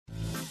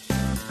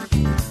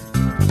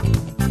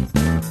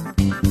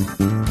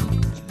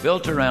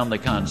built around the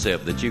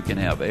concept that you can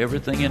have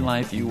everything in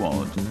life you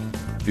want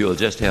if you'll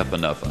just help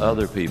enough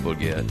other people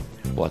get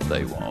what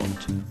they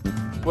want.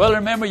 Well,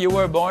 remember, you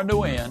were born to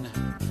win.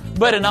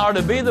 But in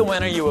order to be the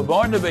winner you were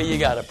born to be, you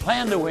got to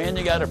plan to win,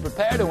 you got to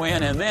prepare to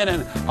win, and then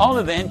and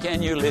only then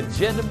can you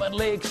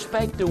legitimately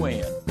expect to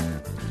win.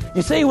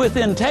 You see, with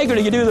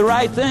integrity, you do the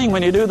right thing.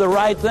 When you do the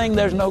right thing,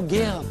 there's no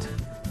guilt.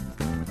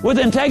 With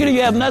integrity,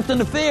 you have nothing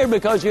to fear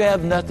because you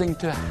have nothing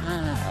to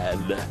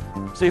hide.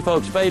 See,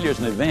 folks, failure's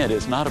an event.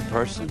 It's not a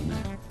person.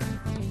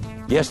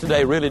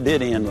 Yesterday really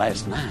did end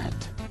last night.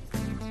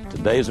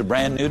 Today's a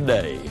brand new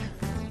day,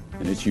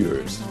 and it's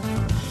yours.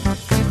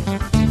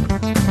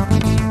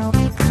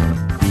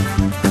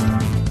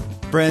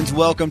 Friends,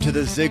 welcome to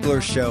The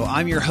Ziglar Show.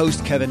 I'm your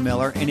host, Kevin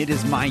Miller, and it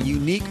is my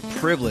unique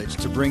privilege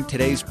to bring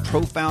today's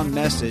profound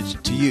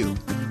message to you.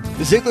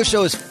 The Ziglar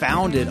Show is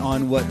founded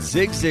on what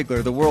Zig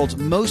Ziglar, the world's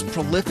most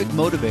prolific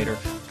motivator,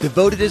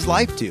 devoted his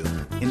life to,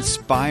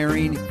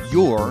 inspiring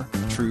your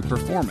true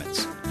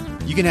performance.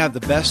 You can have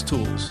the best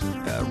tools,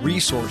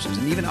 resources,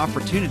 and even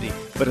opportunity,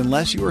 but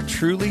unless you are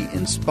truly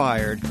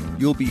inspired,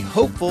 you'll be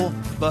hopeful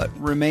but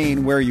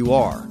remain where you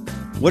are.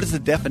 What is the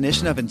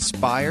definition of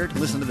inspired?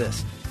 Listen to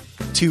this.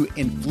 To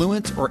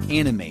influence or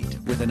animate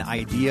with an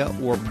idea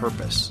or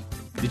purpose.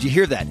 Did you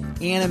hear that?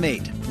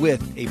 Animate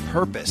with a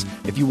purpose.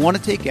 If you want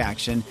to take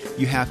action,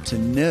 you have to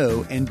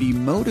know and be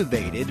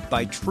motivated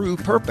by true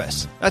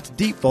purpose. That's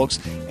deep, folks,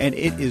 and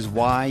it is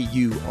why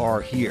you are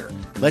here.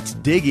 Let's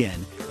dig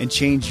in and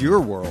change your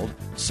world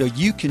so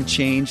you can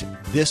change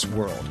this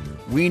world.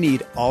 We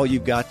need all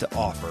you've got to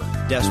offer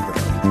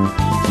desperately.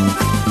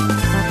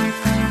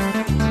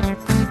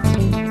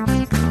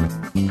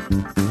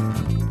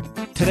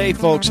 Today,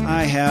 folks,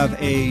 I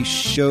have a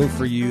show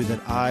for you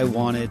that I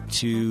wanted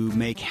to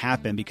make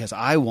happen because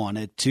I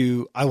wanted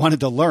to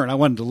learn. I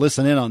wanted to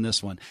listen in on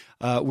this one.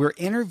 We're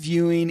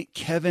interviewing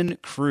Kevin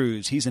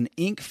Kruse. He's an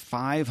Inc.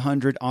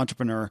 500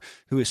 entrepreneur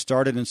who has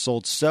started and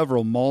sold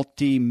several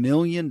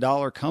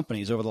multi-million-dollar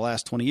companies over the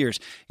last 20 years.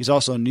 He's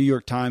also a New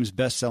York Times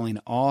best-selling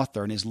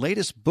author, and his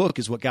latest book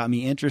is what got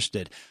me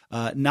interested.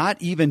 Not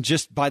even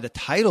just by the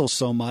title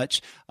so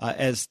much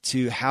as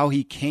to how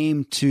he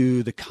came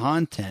to the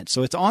content.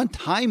 So it's on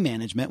time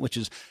management, which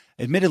is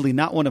admittedly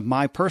not one of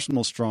my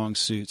personal strong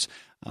suits.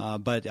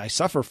 But I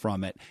suffer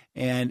from it.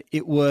 And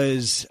it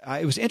was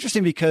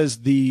interesting because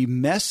the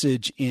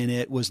message in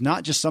it was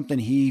not just something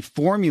he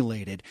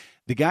formulated.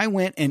 The guy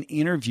went and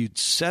interviewed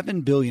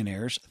 7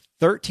 billionaires,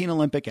 13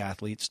 Olympic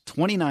athletes,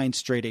 29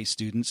 straight-A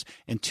students,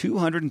 and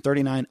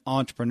 239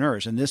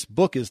 entrepreneurs. And this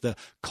book is the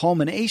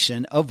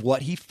culmination of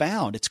what he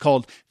found. It's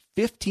called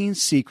 15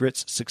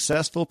 Secrets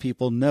Successful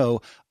People Know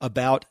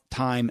About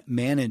Time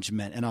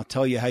Management. And I'll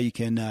tell you how you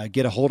can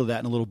get a hold of that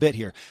in a little bit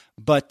here.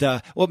 But,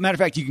 matter of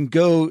fact, you can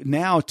go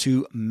now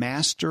to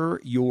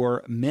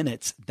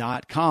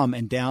masteryourminutes.com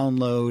and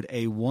download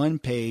a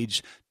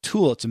one-page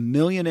tool.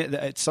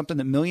 It's something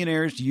that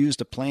millionaires use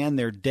to plan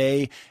their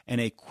day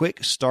and a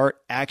quick start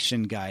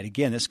action guide.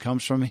 Again, this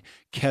comes from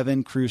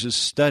Kevin Kruse's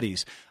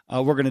studies.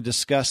 We're going to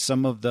discuss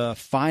some of the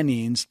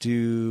findings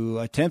to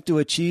attempt to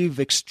achieve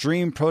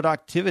extreme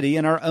productivity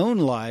in our own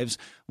lives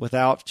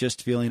without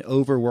just feeling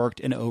overworked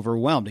and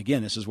overwhelmed.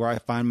 Again, this is where I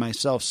find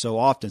myself so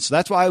often. So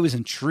that's why I was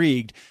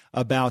intrigued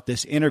about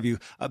this interview.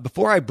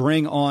 Before I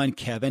bring on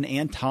Kevin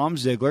and Tom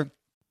Ziglar,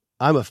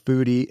 I'm a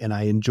foodie and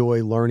I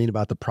enjoy learning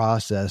about the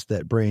process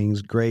that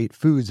brings great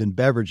foods and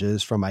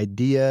beverages from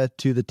idea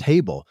to the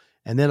table.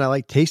 And then I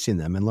like tasting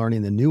them and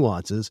learning the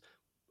nuances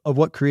of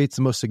what creates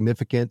the most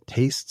significant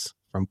tastes,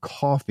 from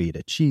coffee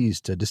to cheese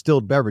to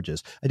distilled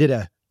beverages. I did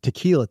a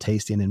tequila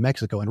tasting in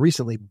Mexico and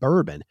recently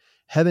bourbon.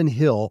 Heaven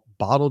Hill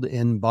bottled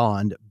in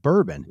bond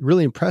bourbon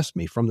really impressed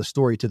me from the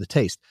story to the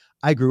taste.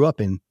 I grew up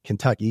in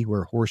Kentucky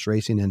where horse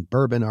racing and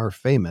bourbon are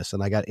famous,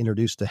 and I got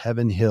introduced to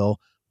Heaven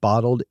Hill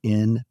bottled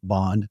in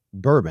bond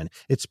bourbon.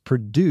 It's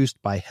produced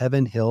by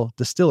Heaven Hill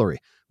Distillery,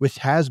 which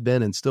has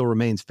been and still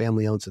remains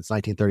family owned since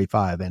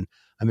 1935. And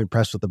I'm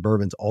impressed with the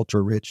bourbon's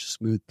ultra rich,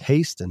 smooth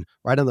taste. And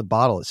right on the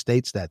bottle, it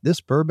states that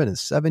this bourbon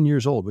is 7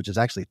 years old, which is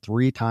actually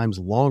 3 times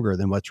longer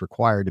than what's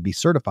required to be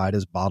certified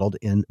as bottled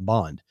in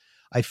bond.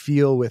 I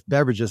feel with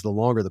beverages, the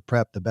longer the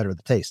prep, the better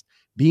the taste.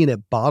 Being a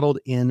bottled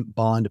in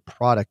bond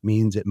product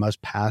means it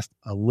must pass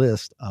a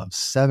list of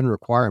 7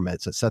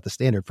 requirements that set the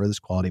standard for this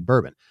quality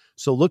bourbon.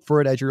 So look for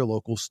it at your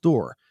local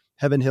store.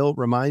 Heaven Hill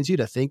reminds you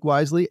to think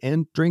wisely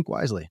and drink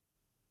wisely.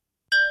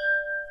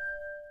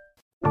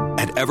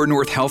 At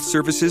Evernorth Health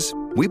Services,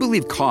 we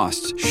believe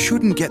costs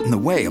shouldn't get in the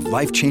way of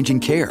life-changing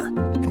care,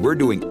 and we're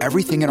doing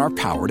everything in our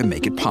power to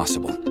make it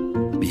possible.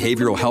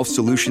 Behavioral health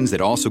solutions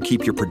that also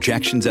keep your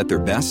projections at their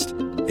best?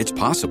 It's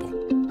possible.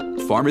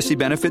 Pharmacy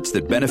benefits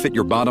that benefit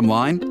your bottom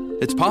line?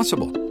 It's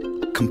possible.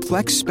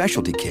 Complex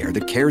specialty care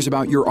that cares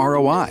about your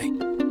ROI?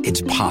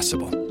 It's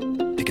possible.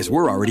 Because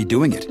we're already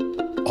doing it.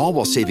 All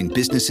while saving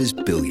businesses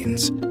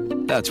billions.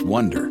 That's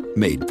Wonder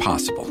made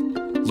possible.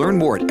 Learn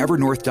more at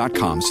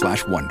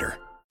evernorth.com/wonder.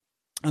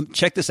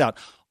 Check this out.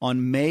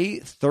 On May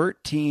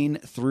 13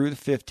 through the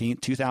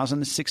 15th,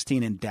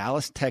 2016 in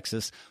Dallas,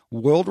 Texas,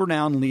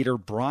 world-renowned leader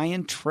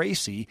Brian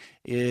Tracy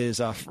is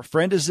a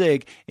friend of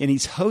Zig, and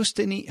he's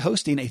hosting a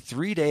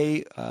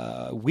 3-day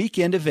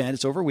weekend event.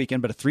 It's over a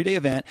weekend, but a 3-day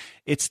event.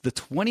 It's the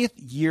 20th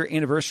year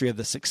anniversary of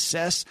the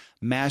Success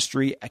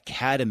Mastery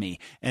Academy,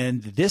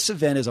 and this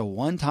event is a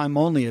one-time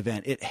only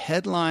event. It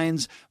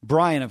headlines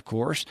Brian, of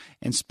course,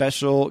 and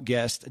special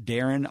guest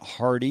Darren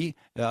Hardy,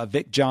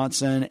 Vic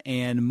Johnson,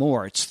 and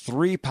more. It's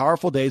 3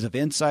 powerful days of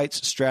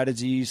insights,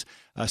 strategies,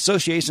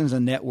 associations,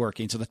 and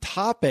networking. So the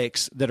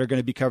topics that are going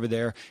to be covered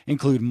there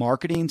include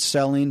marketing,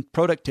 selling,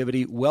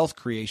 productivity, wealth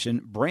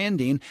creation,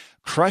 branding,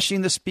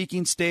 crushing the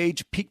speaking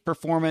stage, peak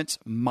performance,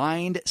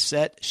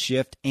 mindset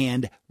shift,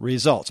 and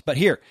results. But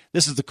here,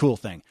 this is the cool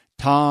thing.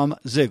 Tom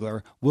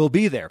Ziglar will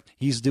be there.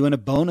 He's doing a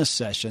bonus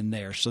session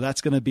there. So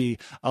that's going to be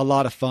a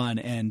lot of fun.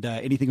 And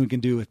anything we can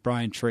do with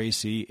Brian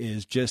Tracy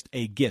is just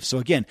a gift. So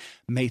again,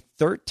 May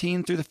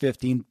 13 through the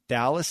 15th,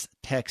 Dallas,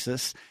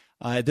 Texas.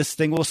 This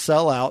thing will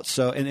sell out.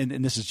 So,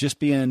 and this is just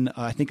being,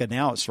 I think,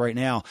 announced right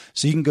now.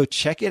 So you can go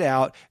check it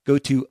out. Go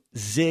to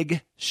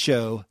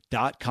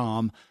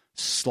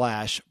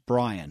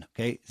zigshow.com/Brian.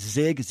 Okay.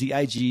 Zig,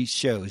 Z-I-G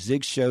show,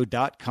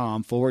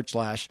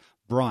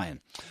 zigshow.com/Brian.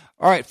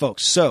 All right,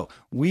 folks. So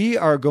we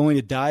are going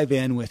to dive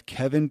in with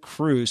Kevin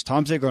Kruse.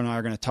 Tom Ziglar and I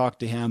are going to talk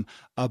to him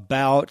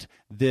about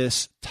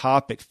this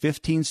topic,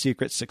 15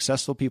 secrets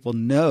successful people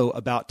know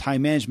about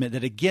time management,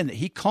 that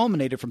he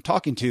culminated from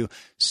talking to,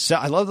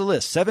 I love the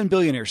list, 7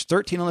 billionaires,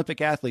 13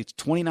 Olympic athletes,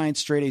 29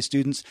 straight-A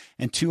students,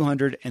 and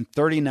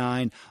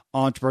 239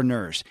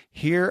 entrepreneurs.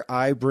 Here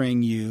I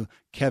bring you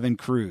Kevin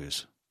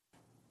Kruse.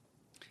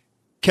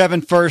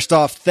 Kevin, first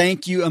off,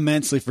 thank you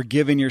immensely for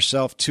giving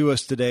yourself to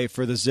us today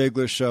for the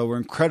Ziglar Show. We're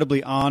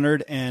incredibly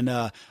honored, and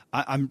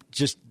I'm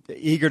just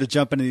eager to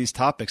jump into these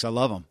topics. I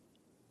love them.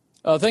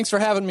 Thanks for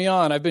having me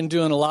on. I've been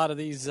doing a lot of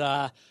these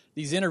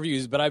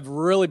interviews, but I've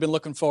really been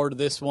looking forward to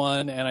this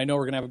one, and I know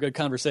we're going to have a good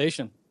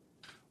conversation.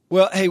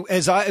 Well, hey,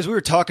 as we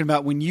were talking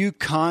about, when you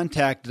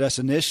contacted us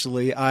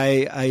initially,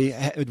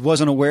 I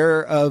wasn't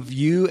aware of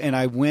you, and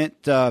I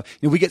went.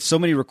 We get so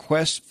many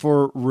requests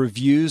for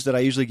reviews that I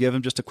usually give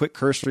them just a quick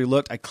cursory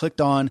look. I clicked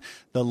on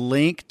the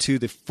link to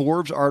the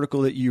Forbes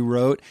article that you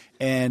wrote,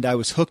 and I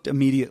was hooked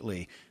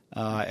immediately.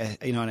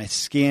 And I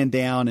scanned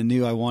down and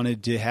knew I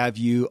wanted to have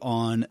you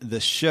on the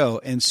show,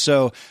 and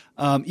so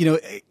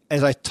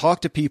as I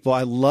talk to people,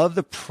 I love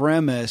the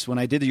premise when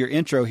I did your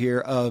intro here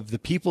of the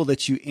people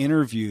that you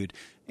interviewed.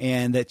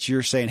 And that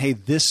you're saying, hey,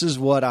 this is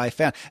what I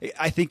found.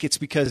 I think it's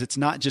because it's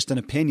not just an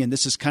opinion.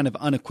 This is kind of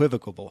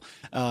unequivocal.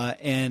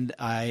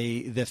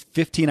 The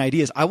 15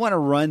 ideas, I want to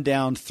run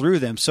down through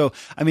them. So,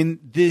 I mean,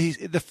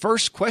 the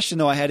first question,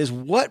 though, I had is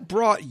what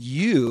brought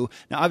you,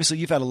 now, obviously,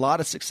 you've had a lot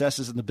of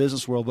successes in the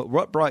business world, but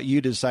what brought you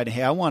to decide,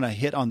 hey, I want to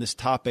hit on this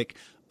topic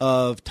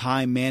of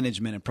time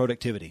management and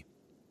productivity?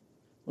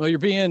 Well, you're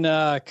being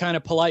kind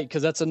of polite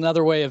because that's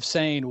another way of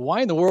saying, why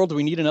in the world do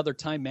we need another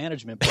time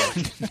management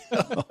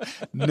book?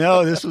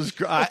 No, this was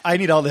I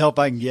need all the help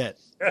I can get.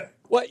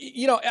 Well,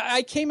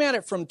 I came at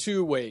it from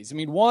 2 ways. I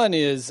mean, one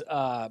is,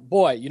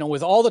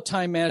 with all the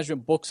time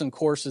management books and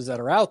courses that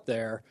are out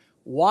there,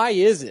 why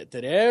is it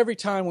that every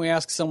time we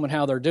ask someone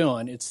how they're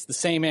doing, it's the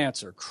same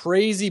answer?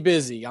 Crazy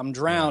busy, I'm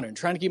drowning,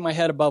 trying to keep my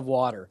head above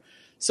water.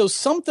 So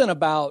something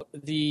about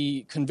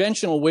the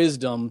conventional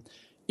wisdom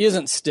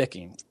isn't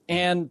sticking.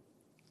 And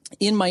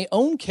in my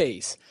own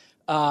case,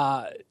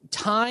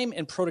 time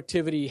and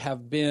productivity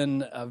have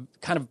been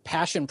kind of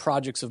passion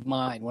projects of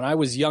mine. When I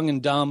was young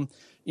and dumb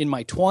in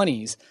my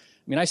 20s,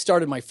 I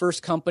started my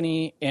first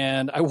company,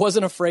 and I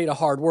wasn't afraid of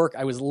hard work.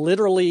 I was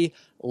literally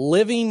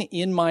living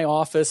in my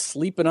office,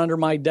 sleeping under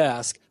my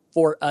desk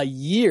for a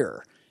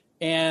year.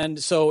 And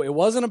so it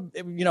wasn't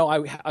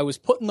I was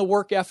putting the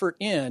work effort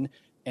in,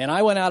 and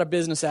I went out of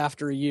business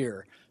after a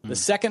year. The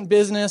second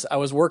business, I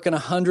was working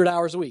 100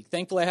 hours a week.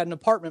 Thankfully, I had an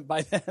apartment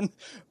by then,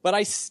 but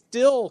I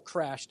still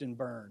crashed and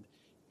burned.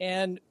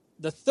 And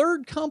the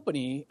third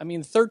company,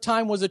 the third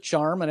time was a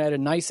charm, and I had a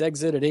nice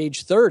exit at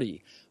age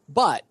 30.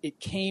 But it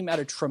came at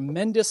a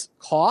tremendous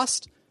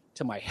cost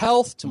to my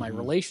health, to my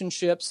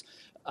relationships.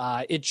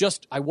 I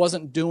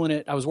wasn't doing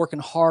it. I was working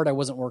hard. I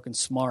wasn't working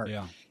smart.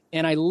 Yeah.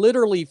 And I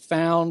literally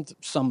found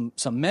some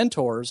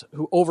mentors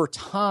who over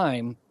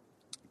time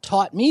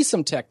taught me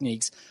some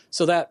techniques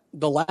so that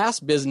the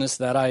last business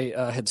that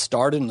I had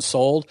started and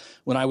sold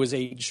when I was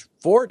age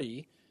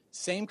 40,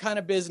 same kind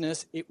of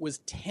business. It was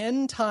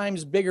 10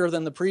 times bigger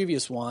than the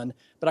previous one,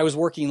 but I was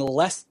working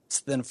less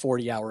than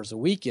 40 hours a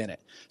week in it.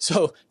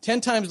 So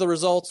 10 times the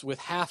results with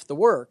half the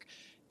work.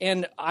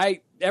 And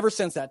ever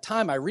since that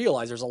time, I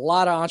realized there's a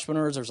lot of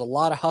entrepreneurs, there's a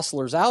lot of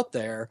hustlers out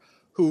there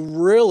who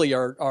really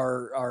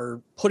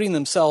are putting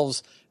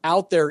themselves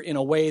out there in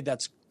a way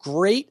that's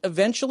great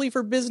eventually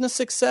for business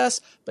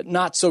success, but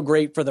not so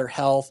great for their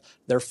health,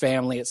 their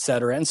family, et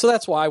cetera. And so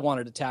that's why I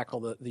wanted to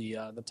tackle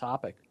the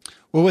topic.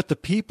 Well, with the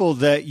people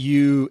that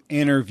you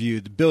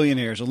interviewed,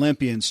 billionaires,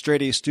 Olympians,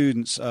 straight-A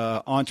students,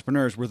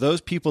 entrepreneurs, were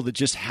those people that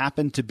just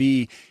happened to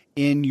be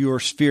in your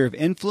sphere of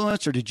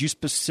influence, or did you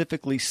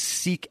specifically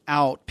seek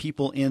out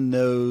people in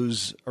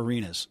those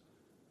arenas?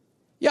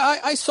 Yeah,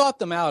 I sought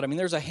them out. I mean,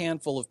 there's a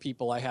handful of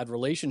people I had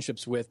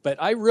relationships with, but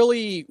I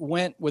really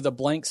went with a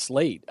blank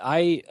slate.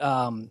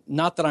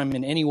 Not that I'm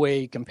in any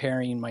way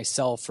comparing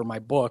myself for my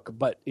book,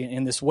 but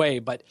in this way,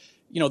 but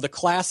the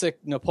classic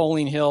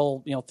Napoleon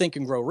Hill, Think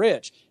and Grow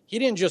Rich. He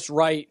didn't just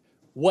write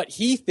what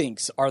he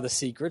thinks are the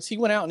secrets. He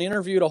went out and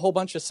interviewed a whole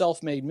bunch of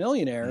self-made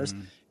millionaires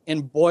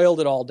and boiled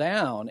it all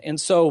down.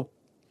 And so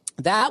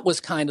that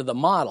was kind of the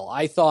model.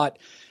 I thought,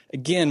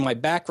 again, my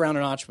background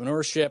in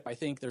entrepreneurship, I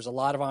think there's a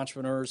lot of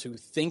entrepreneurs who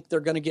think they're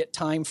going to get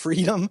time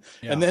freedom,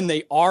 and then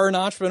they are an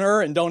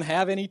entrepreneur and don't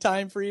have any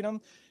time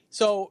freedom.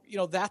 So,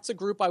 that's a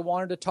group I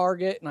wanted to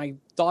target, and I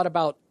thought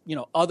about,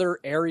 other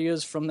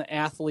areas from the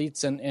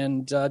athletes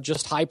and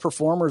just high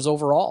performers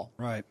overall.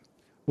 Right.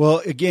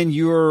 Well, again,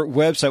 your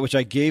website, which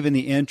I gave in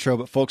the intro,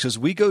 but folks, as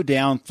we go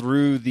down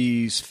through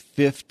these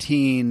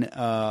 15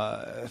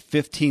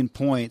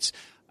 points,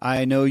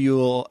 I know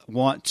you'll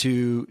want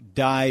to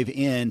dive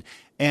in.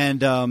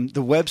 And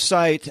the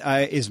website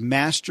is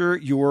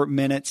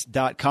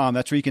masteryourminutes.com.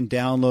 That's where you can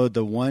download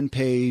the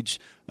one-page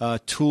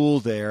tool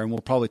there, and we'll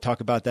probably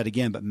talk about that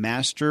again, but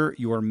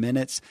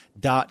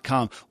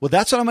masteryourminutes.com. Well,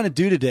 that's what I'm going to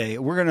do today.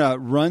 We're going to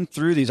run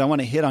through these. I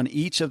want to hit on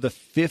each of the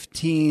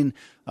 15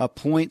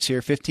 points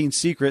here, 15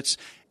 secrets,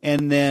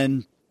 and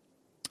then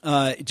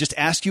just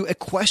ask you a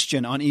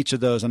question on each of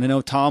those. And I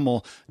know Tom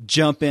will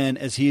jump in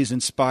as he's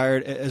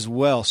inspired as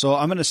well. So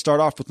I'm going to start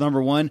off with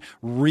number one,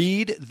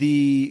 read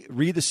the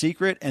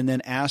secret and then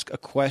ask a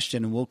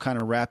question, and we'll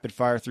kind of rapid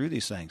fire through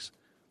these things.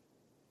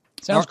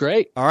 Sounds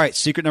great. All right.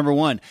 Secret number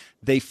one,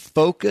 they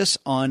focus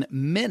on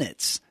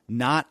minutes,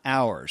 not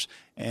hours.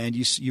 And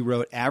you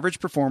wrote, average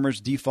performers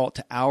default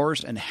to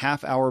hours and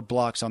half-hour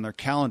blocks on their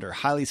calendar.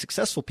 Highly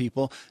successful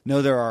people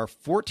know there are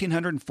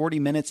 1,440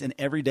 minutes in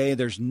every day.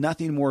 There's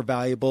nothing more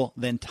valuable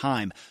than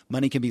time.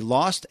 Money can be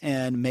lost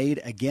and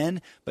made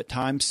again, but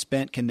time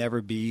spent can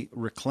never be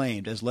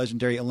reclaimed. As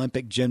legendary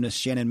Olympic gymnast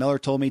Shannon Miller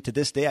told me, to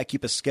this day, I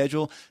keep a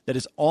schedule that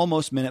is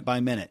almost minute by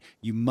minute.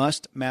 You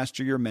must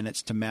master your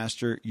minutes to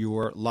master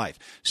your life.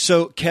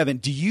 So, Kevin,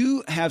 do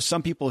you have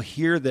some people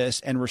hear this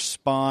and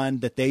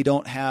respond that they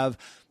don't have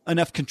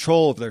enough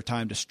control of their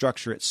time to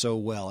structure it so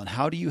well? And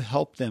how do you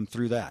help them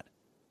through that?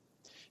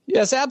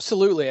 Yes,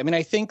 absolutely. I mean,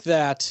 I think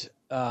that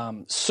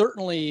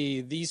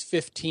certainly these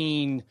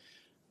 15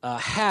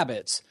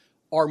 habits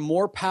are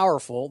more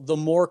powerful the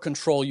more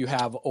control you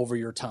have over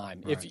your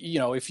time. Right.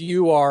 If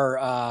you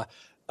are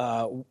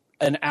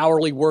an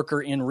hourly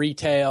worker in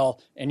retail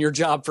and your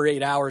job for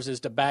 8 hours is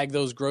to bag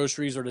those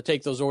groceries or to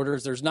take those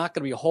orders, there's not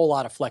going to be a whole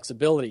lot of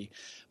flexibility.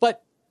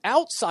 But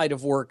outside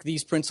of work,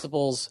 these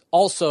principles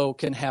also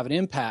can have an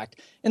impact.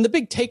 And the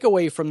big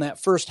takeaway from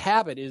that first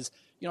habit is,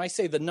 I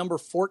say the number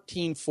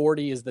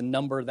 1440 is the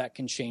number that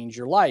can change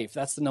your life.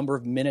 That's the number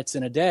of minutes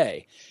in a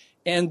day.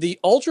 And the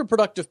ultra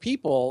productive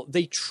people,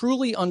 they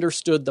truly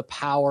understood the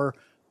power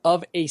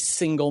of a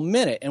single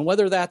minute. And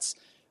whether that's,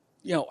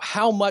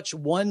 how much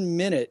 1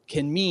 minute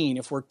can mean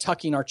if we're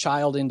tucking our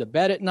child into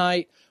bed at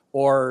night,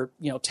 or,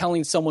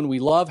 telling someone we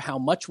love how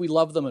much we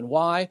love them and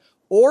why,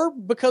 or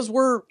because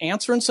we're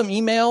answering some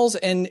emails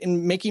and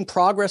making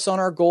progress on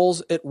our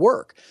goals at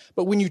work.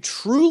 But when you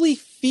truly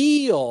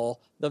feel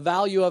the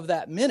value of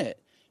that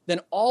minute,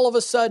 then all of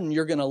a sudden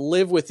you're going to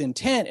live with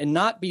intent and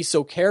not be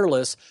so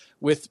careless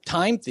with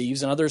time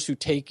thieves and others who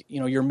take,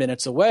 your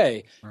minutes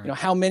away. Right.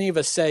 How many of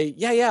us say,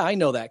 yeah, I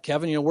know that,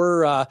 Kevin.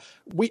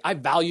 I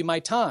value my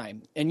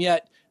time. And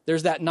yet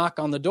there's that knock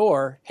on the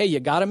door. Hey,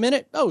 you got a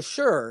minute? Oh,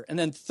 sure. And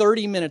then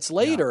 30 minutes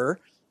later,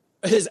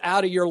 is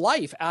out of your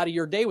life, out of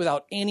your day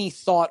without any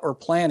thought or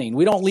planning.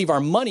 We don't leave our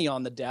money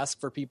on the desk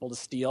for people to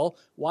steal.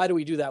 Why do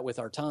we do that with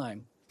our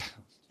time?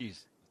 Jeez.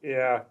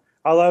 Yeah.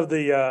 I love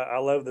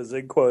the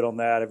Zig quote on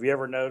that. Have you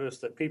ever noticed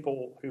that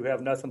people who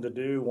have nothing to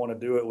do want to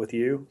do it with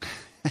you?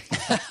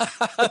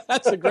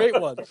 That's a great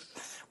one.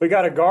 We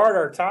got to guard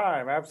our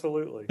time.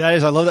 Absolutely. I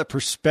love that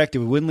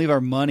perspective. We wouldn't leave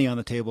our money on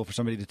the table for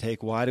somebody to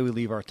take. Why do we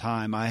leave our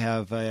time? I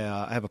have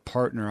a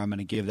partner I'm going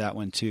to give that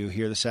one to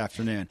here this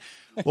afternoon.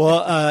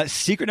 Well,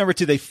 secret number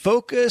two, they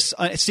focus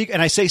on,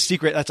 and I say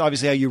secret, that's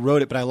obviously how you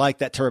wrote it, but I like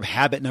that term,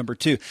 habit number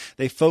two.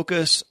 They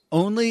focus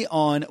only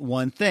on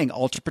one thing.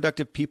 Ultra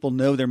productive people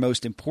know their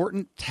most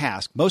important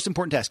task,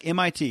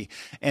 MIT,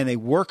 and they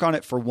work on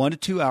it for 1 to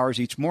 2 hours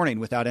each morning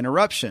without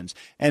interruptions.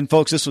 And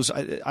folks,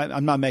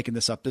 I'm not making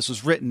this up. This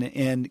was written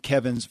in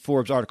Kevin's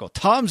Forbes article.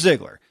 Tom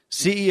Ziglar,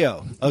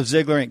 CEO of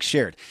Ziglar Inc.,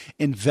 shared,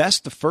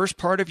 invest the first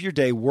part of your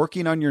day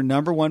working on your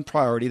number one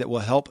priority that will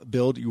help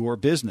build your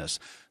business.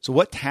 So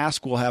what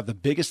task will have the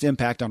biggest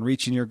impact on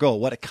reaching your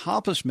goal? What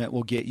accomplishment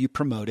will get you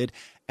promoted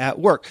at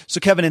work? So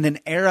Kevin, in an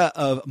era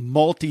of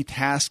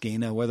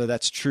multitasking, whether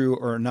that's true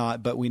or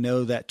not, but we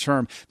know that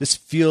term, this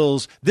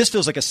feels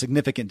like a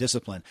significant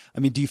discipline. I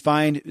mean, do you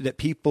find that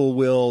people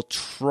will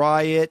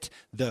try it,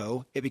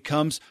 though it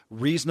becomes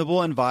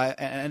reasonable and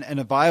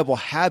a viable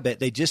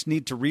habit? They just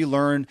need to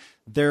relearn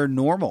their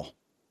normal.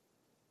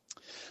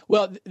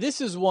 Well,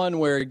 this is one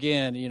where,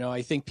 again,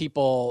 I think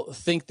people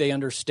think they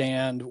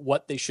understand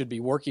what they should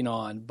be working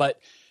on, but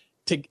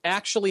to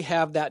actually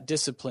have that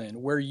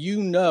discipline where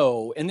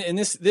and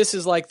this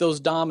is like those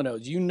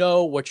dominoes,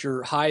 what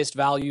your highest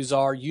values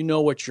are,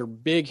 what your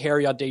big,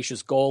 hairy,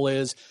 audacious goal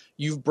is.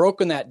 You've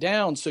broken that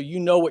down so you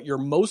know what your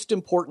most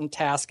important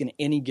task in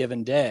any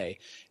given day.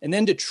 And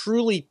then to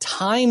truly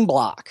time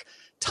block,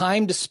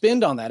 time to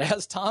spend on that,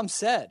 as Tom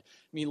said.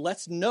 I mean,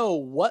 let's know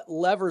what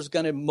lever is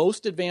going to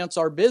most advance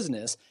our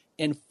business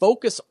and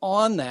focus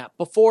on that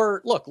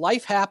before, look,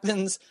 life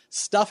happens,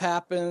 stuff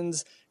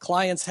happens,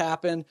 clients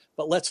happen,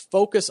 but let's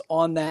focus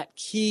on that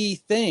key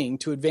thing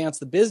to advance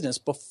the business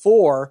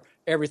before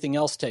everything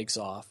else takes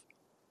off.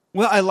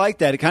 Well, I like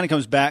that. It kind of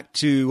comes back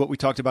to what we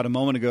talked about a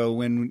moment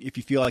ago if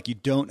you feel like you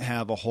don't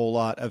have a whole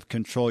lot of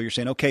control, you're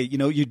saying, okay,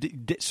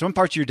 some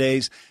parts of your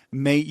days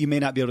you may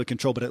not be able to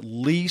control, but at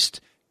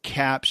least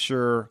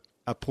capture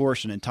a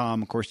portion. And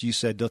Tom, of course, you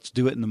said, let's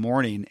do it in the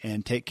morning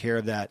and take care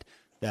of that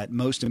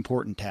most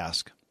important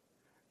task.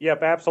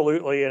 Yep,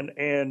 absolutely.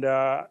 And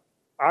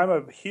I'm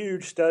a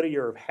huge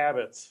studier of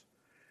habits.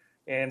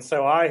 And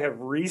so I have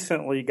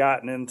recently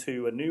gotten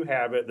into a new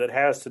habit that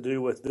has to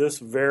do with this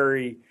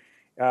very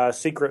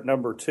secret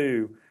number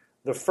 2.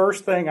 The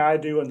first thing I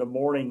do in the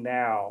morning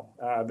now,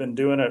 I've been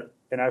doing it,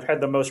 and I've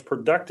had the most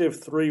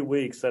productive 3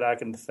 weeks that I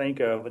can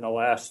think of in the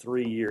last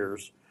 3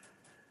 years.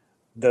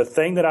 The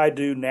thing that I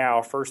do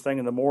now, first thing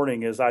in the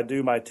morning, is I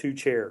do my 2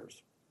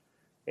 chairs.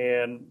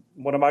 And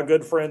one of my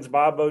good friends,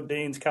 Bob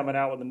Bodine's coming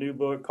out with a new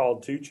book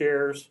called 2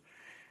 Chairs.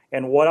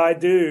 And what I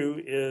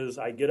do is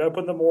I get up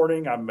in the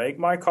morning, I make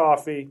my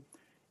coffee,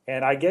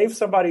 and I gave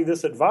somebody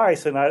this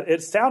advice, and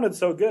it sounded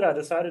so good I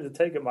decided to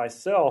take it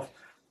myself.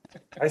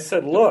 I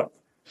said, look,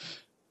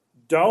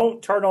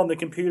 don't turn on the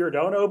computer,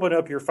 don't open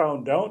up your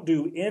phone, don't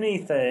do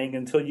anything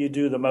until you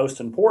do the most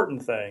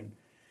important thing.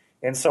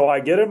 And so I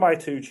get in my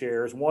 2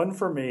 chairs, one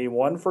for me,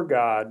 one for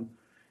God,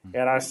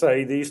 and I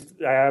say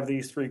I have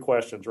these 3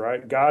 questions,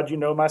 right? God, you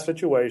know my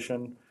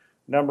situation.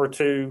 Number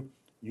 2,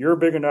 you're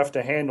big enough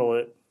to handle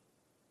it.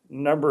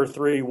 Number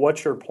 3,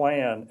 what's your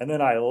plan? And then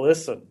I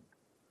listen.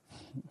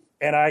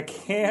 And I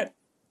can't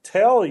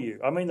tell you.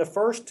 I mean, the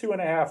first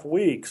 2.5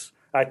 weeks,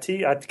 I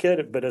kid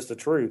it, but it's the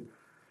truth.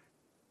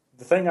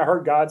 The thing I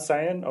heard God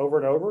saying over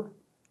and over,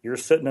 you're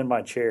sitting in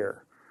my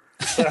chair.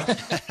 So,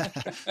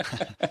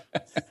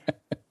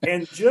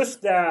 and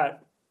just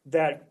that,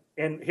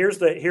 and here's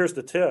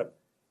the tip.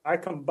 I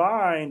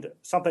combined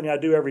something I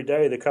do every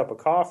day, the cup of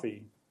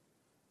coffee,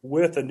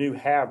 with a new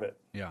habit.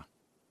 Yeah.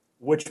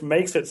 Which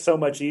makes it so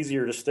much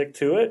easier to stick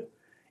to it.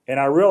 And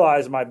I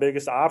realized my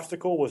biggest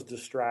obstacle was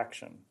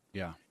distraction.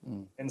 Yeah.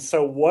 And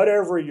so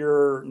whatever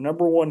your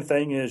number one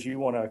thing is you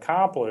want to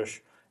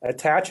accomplish,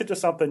 attach it to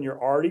something you're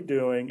already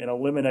doing and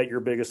eliminate your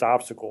biggest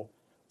obstacle.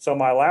 So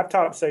my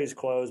laptop stays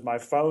closed. My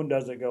phone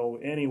doesn't go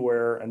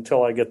anywhere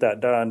until I get that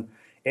done.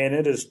 And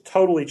it has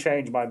totally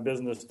changed my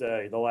business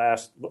day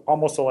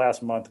almost the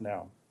last month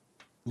now.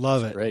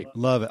 Love it. Great.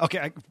 Love it.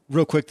 Okay.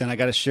 Real quick, then I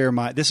got to share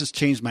this has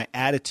changed my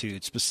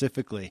attitude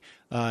specifically,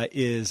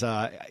 is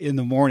in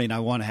the morning,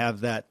 I want to have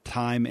that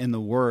time in the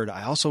Word.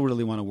 I also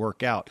really want to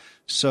work out.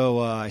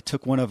 So I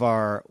took one of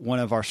our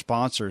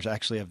sponsors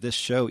actually of this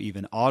show,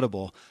 even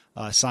Audible,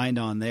 signed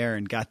on there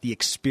and got the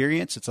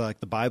experience. It's like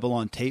the Bible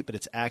on tape, but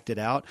it's acted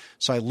out.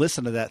 So I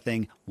listen to that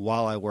thing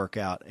while I work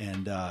out,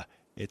 and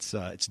it's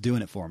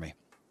doing it for me.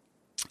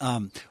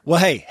 Well,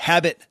 hey,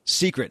 habit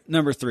secret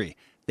number 3.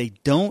 They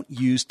don't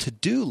use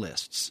to-do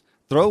lists.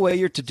 Throw away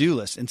your to-do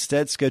list.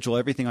 Instead, schedule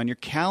everything on your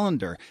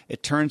calendar.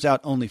 It turns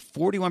out only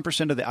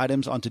 41% of the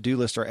items on to-do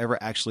lists are ever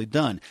actually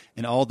done.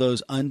 And all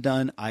those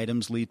undone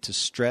items lead to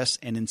stress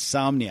and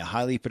insomnia.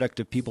 Highly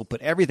productive people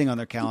put everything on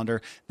their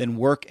calendar, then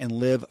work and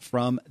live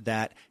from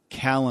that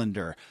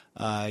calendar.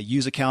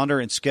 Use a calendar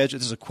and schedule.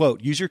 This is a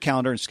quote. Use your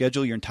calendar and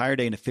schedule your entire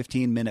day into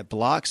 15-minute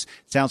blocks.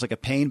 It sounds like a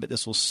pain, but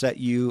this will set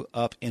you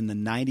up in the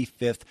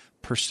 95th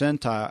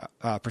percentile,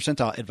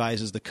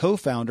 advises the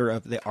co-founder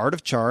of The Art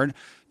of Charm,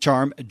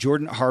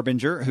 Jordan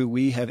Harbinger, who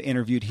we have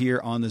interviewed here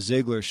on the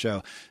Ziglar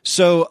Show.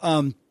 So,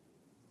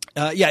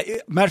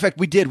 matter of fact,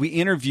 we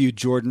interviewed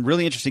Jordan,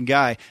 really interesting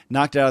guy,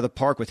 knocked it out of the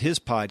park with his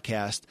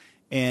podcast.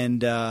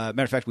 And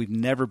matter of fact, we've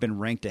never been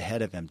ranked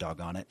ahead of him,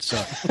 doggone it.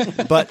 So,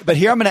 but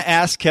here I'm going to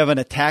ask Kevin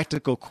a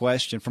tactical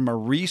question from a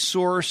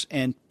resource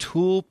and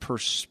tool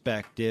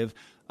perspective.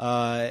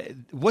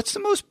 What's the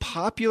most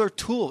popular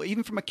tool,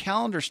 even from a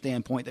calendar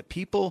standpoint, that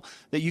people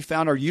that you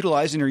found are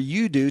utilizing or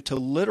you do to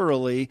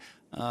literally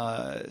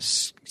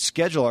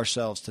schedule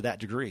ourselves to that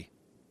degree?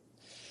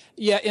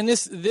 Yeah, and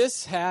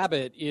this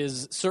habit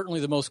is certainly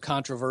the most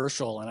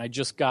controversial, and I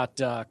just got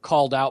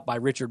called out by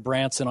Richard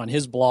Branson on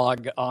his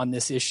blog on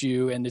this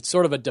issue, and it's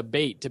sort of a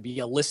debate to be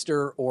a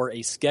lister or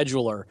a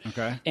scheduler.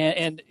 Okay,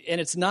 and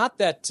it's not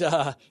that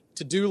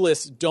to-do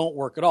lists don't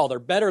work at all. They're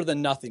better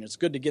than nothing. It's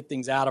good to get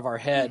things out of our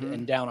head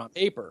and down on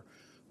paper.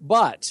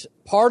 But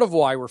part of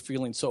why we're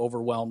feeling so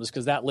overwhelmed is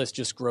because that list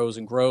just grows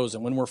and grows.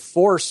 And when we're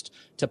forced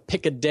to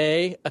pick a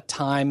day, a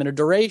time, and a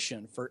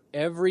duration for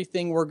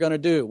everything we're going to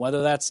do,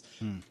 whether that's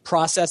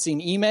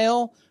processing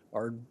email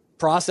or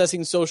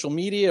processing social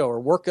media or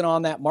working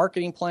on that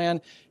marketing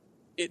plan,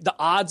 the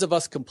odds of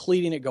us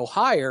completing it go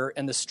higher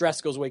and the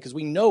stress goes away because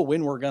we know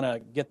when we're going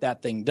to get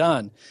that thing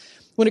done.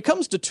 When it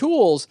comes to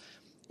tools,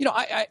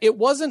 it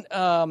wasn't.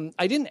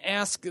 I didn't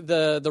ask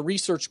the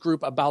research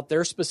group about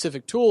their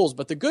specific tools,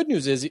 but the good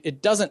news is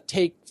it doesn't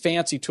take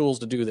fancy tools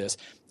to do this.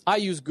 I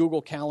use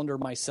Google Calendar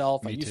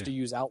myself. I used to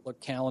use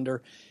Outlook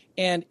Calendar.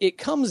 And it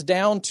comes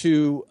down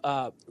to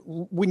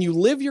when you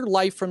live your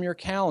life from your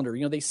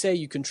calendar, they say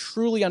you can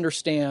truly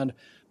understand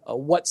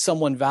what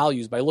someone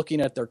values by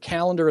looking at their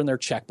calendar and their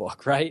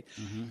checkbook, right?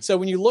 Mm-hmm. So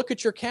when you look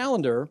at your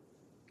calendar,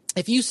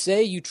 if you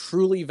say you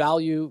truly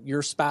value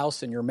your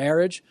spouse and your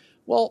marriage,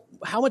 well,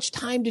 how much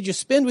time did you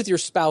spend with your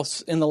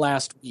spouse in the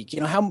last week?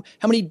 How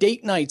many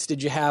date nights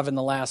did you have in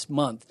the last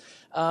month?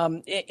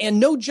 And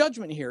no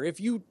judgment here. If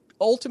you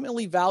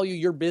ultimately value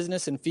your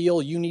business and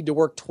feel you need to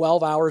work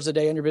 12 hours a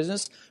day on your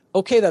business,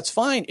 okay, that's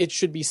fine. It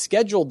should be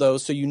scheduled though,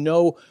 so you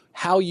know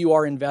how you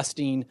are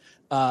investing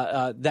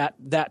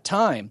that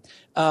time.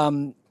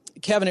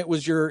 Kevin, it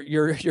was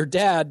your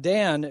dad,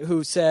 Dan,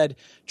 who said,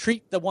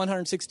 treat the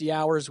 160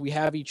 hours we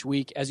have each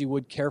week as you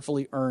would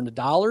carefully earned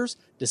dollars.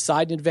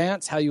 Decide in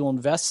advance how you will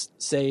invest,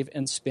 save,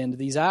 and spend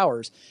these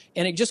hours.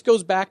 And it just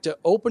goes back to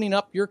opening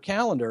up your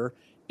calendar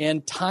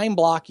and time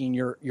blocking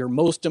your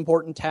most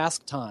important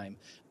task time.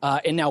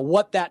 And now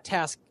what that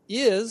task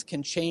is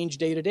can change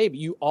day to day, but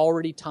you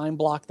already time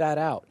block that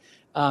out.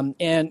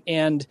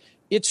 And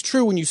it's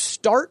true when you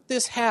start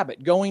this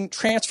habit,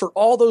 transfer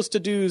all those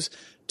to-dos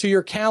to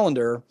your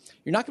calendar,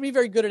 you're not going to be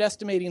very good at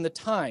estimating the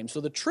time.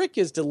 So the trick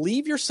is to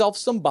leave yourself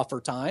some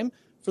buffer time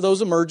for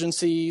those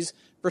emergencies,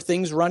 for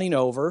things running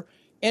over,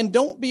 and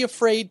don't be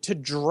afraid to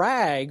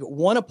drag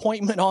one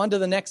appointment onto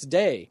the next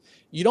day.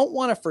 You don't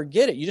want to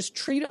forget it. You just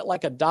treat it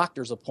like a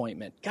doctor's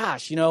appointment.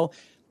 Gosh,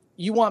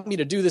 you want me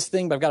to do this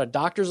thing, but I've got a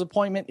doctor's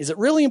appointment. Is it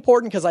really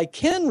important? Because I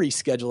can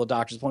reschedule a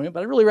doctor's appointment,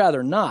 but I'd really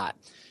rather not.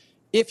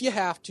 If you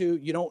have to,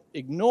 you don't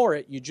ignore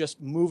it. You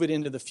just move it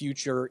into the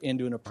future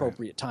into an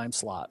appropriate time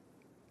slot.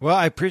 Well,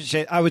 I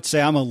would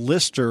say I'm a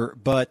lister,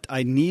 but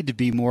I need to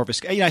be more of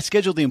I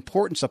schedule the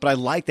important stuff, but I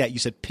like that. You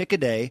said pick a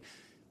day,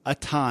 a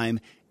time,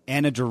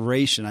 and a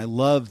duration. I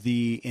love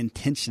the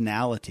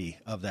intentionality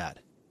of that.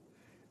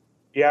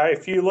 Yeah,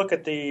 if you look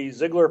at the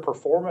Ziegler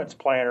Performance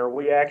Planner,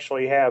 we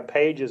actually have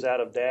pages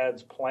out of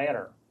Dad's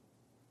planner,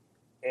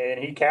 and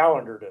he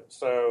calendared it.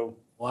 So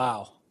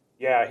wow,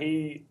 yeah,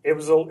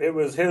 it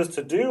was his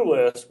to-do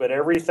list, but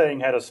everything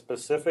had a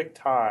specific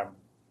time.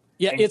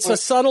 Yeah, it's a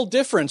subtle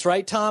difference,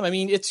 right, Tom? I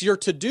mean, it's your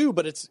to-do,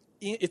 but it's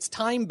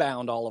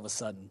time-bound all of a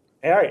sudden.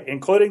 Yeah,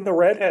 including the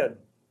redhead.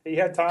 He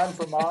had time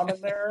for mom in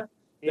there.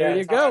 There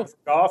you go. For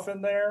golf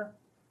in there.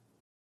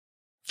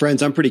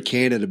 Friends, I'm pretty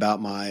candid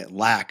about my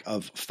lack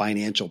of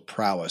financial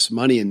prowess.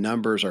 Money and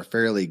numbers are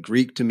fairly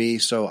Greek to me,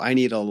 so I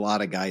need a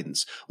lot of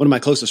guidance. One of my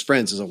closest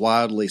friends is a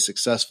wildly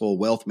successful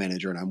wealth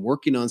manager, and I'm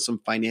working on some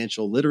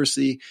financial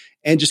literacy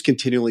and just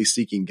continually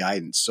seeking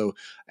guidance. So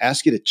I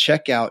ask you to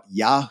check out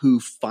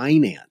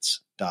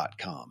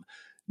yahoofinance.com.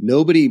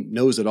 Nobody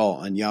knows it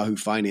all, and Yahoo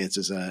Finance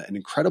is an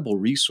incredible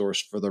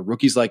resource for the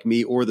rookies like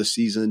me or the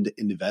seasoned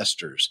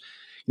investors.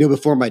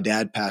 Before my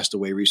dad passed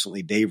away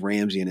recently, Dave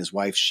Ramsey and his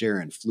wife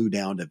Sharon flew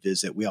down to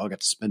visit. We all got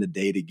to spend a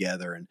day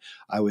together, and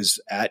I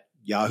was at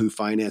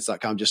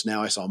yahoofinance.com just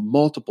now. I saw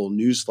multiple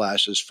news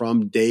flashes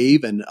from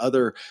Dave and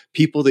other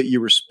people that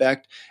you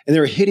respect, and they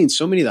were hitting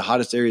so many of the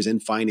hottest areas in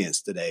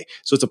finance today.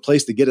 So it's a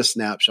place to get a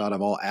snapshot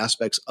of all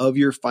aspects of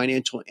your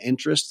financial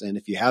interests, and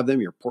if you have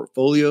them, your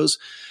portfolios.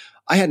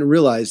 I hadn't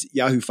realized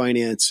Yahoo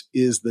Finance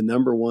is the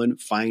 #1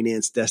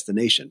 finance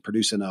destination,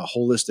 producing a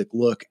holistic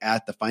look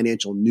at the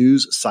financial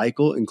news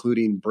cycle,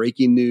 including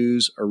breaking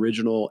news,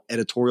 original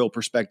editorial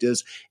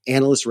perspectives,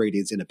 analyst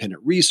ratings,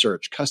 independent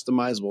research,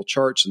 customizable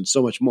charts, and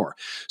so much more.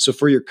 So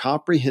for your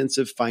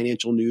comprehensive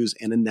financial news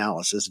and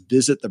analysis,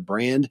 visit the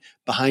brand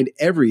behind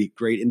every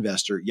great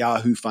investor,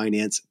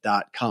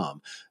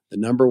 yahoofinance.com, the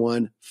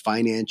 #1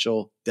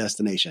 financial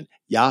destination,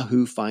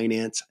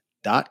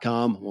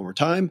 yahoofinance.com. One more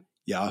time,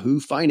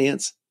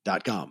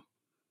 yahoofinance.com.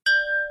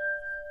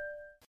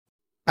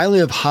 I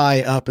live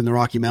high up in the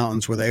Rocky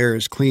Mountains where the air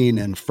is clean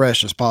and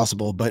fresh as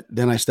possible, but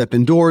then I step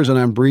indoors and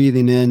I'm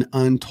breathing in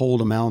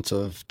untold amounts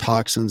of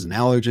toxins and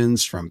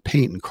allergens from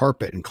paint and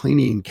carpet and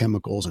cleaning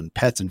chemicals and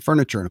pets and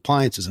furniture and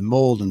appliances and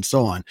mold and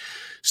so on.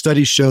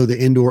 Studies show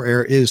the indoor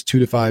air is 2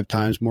 to 5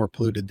 times more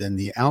polluted than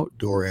the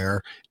outdoor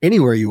air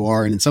anywhere you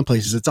are, and in some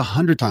places it's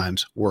 100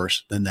 times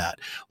worse than that.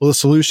 Well, the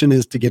solution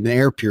is to get an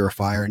air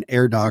purifier, and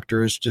Air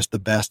Doctor is just the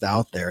best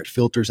out there. It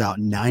filters out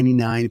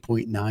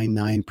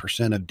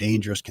 99.99% of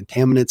dangerous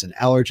contaminants and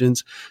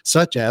allergens,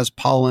 such as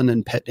pollen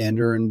and pet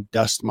dander and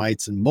dust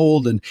mites and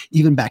mold and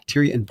even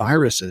bacteria and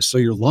viruses, so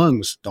your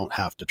lungs don't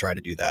have to try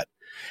to do that.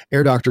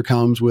 Air Doctor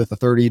comes with a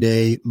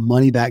 30-day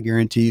money-back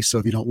guarantee, so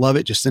if you don't love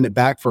it, just send it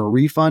back for a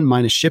refund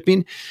minus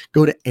shipping.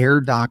 Go to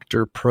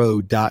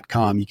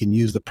airdoctorpro.com. You can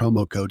use the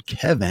promo code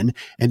Kevin,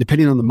 and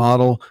depending on the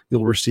model,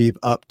 you'll receive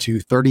up to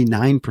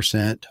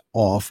 39%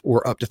 off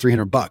or up to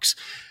 $300.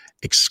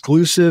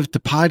 Exclusive to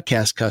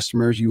podcast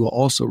customers, you will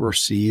also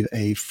receive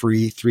a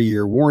free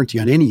 3-year warranty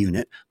on any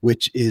unit,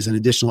 which is an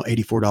additional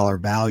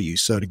 $84 value.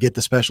 So to get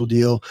the special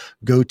deal,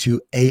 go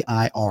to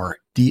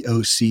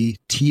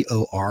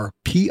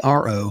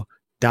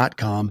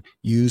AIRDOCTORPRO.com.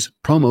 Use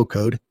promo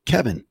code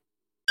Kevin.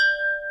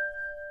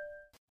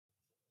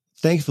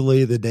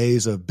 Thankfully, the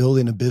days of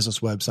building a business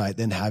website,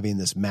 then having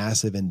this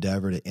massive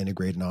endeavor to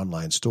integrate an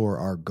online store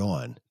are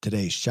gone.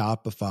 Today,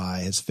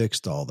 Shopify has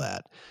fixed all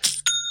that.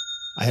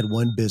 I had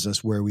one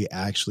business where we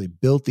actually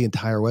built the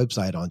entire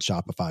website on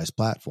Shopify's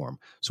platform.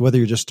 So whether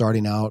you're just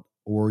starting out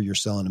or you're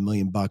selling $1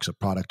 million of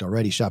product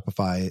already,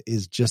 Shopify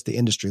is just the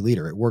industry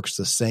leader. It works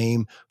the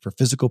same for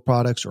physical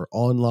products or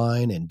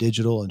online and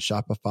digital, and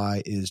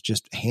Shopify is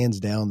just hands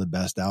down the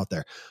best out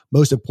there.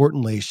 Most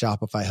importantly,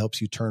 Shopify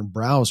helps you turn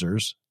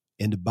browsers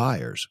into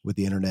buyers with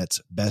the internet's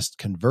best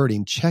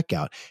converting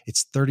checkout.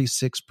 It's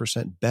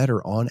 36%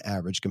 better on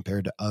average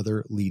compared to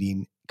other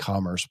leading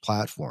commerce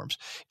platforms.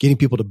 Getting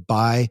people to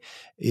buy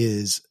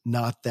is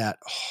not that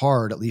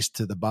hard, at least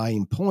to the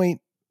buying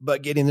point,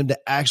 but getting them to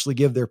actually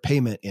give their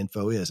payment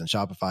info is, and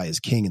Shopify is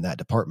king in that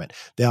department.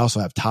 They also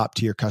have top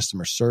tier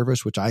customer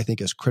service, which I think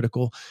is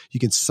critical.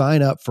 You can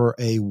sign up for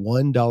a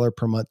 $1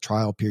 per month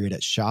trial period at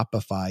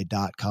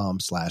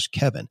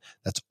shopify.com/Kevin.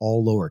 That's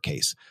all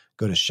lowercase.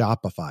 Go to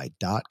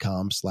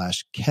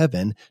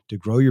shopify.com/Kevin to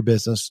grow your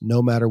business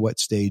no matter what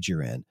stage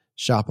you're in.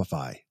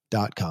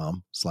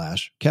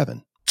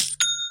 Shopify.com/Kevin.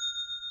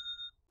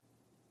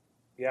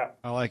 Yeah.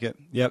 I like it.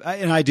 Yeah.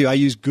 And I do. I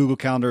use Google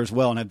Calendar as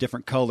well and have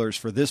different colors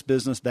for this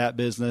business, that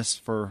business,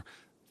 for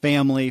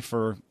family,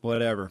 for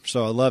whatever.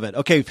 So I love it.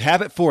 Okay.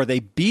 Habit 4, they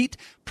beat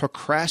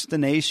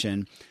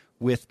procrastination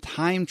with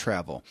time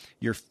travel.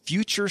 Your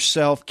future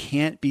self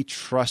can't be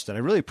trusted. I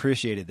really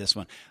appreciated this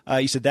one.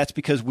 You said that's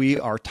because we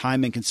are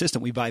time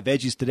inconsistent. We buy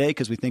veggies today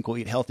because we think we'll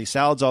eat healthy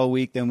salads all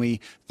week. Then we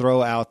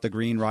throw out the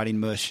green rotting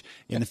mush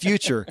in the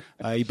future.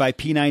 You buy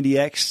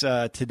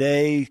P90X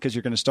today because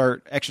you're going to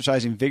start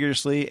exercising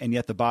vigorously, and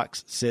yet the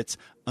box sits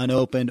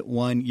unopened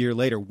 1 year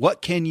later.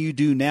 What can you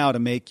do now to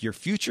make your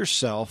future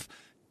self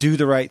do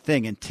the right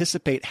thing?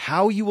 Anticipate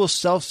how you will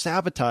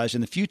self-sabotage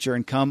in the future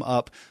and come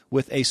up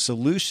with a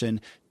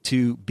solution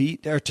to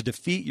beat or to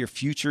defeat your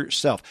future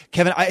self.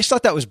 Kevin, I just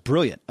thought that was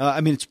brilliant.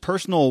 It's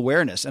personal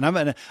awareness.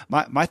 And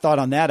my thought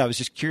on that, I was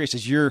just curious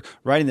as you're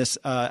writing this,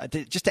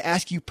 just to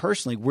ask you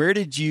personally, where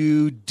did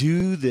you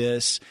do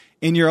this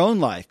in your own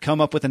life? Come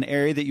up with an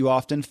area that you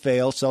often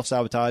fail,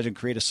 self-sabotage, and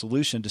create a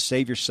solution to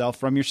save yourself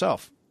from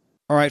yourself.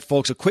 All right,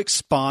 folks, a quick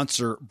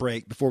sponsor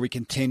break before we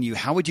continue.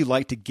 How would you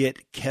like to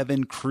get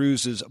Kevin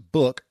Kruse's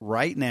book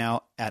right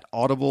now at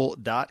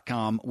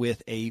audible.com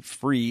with a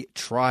free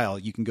trial?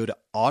 You can go to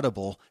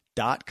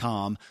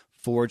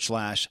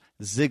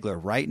audible.com/Ziglar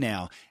right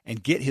now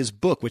and get his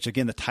book, which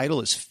again, the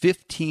title is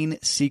 15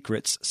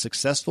 Secrets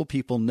Successful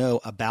People Know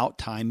About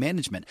Time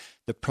Management,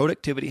 the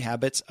productivity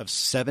habits of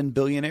 7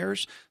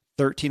 billionaires,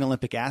 13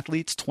 Olympic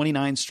athletes,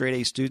 29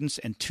 straight-A students,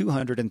 and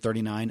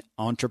 239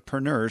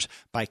 entrepreneurs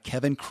by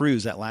Kevin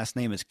Kruse. That last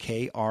name is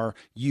Kruse.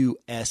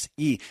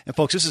 And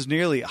folks, this is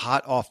nearly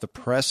hot off the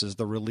presses.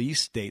 The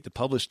release date, the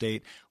published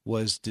date,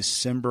 was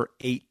December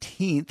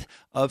 18th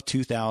of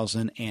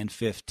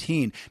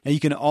 2015. Now,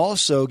 you can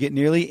also get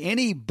nearly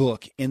any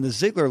book in the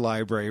Ziglar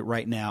library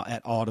right now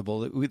at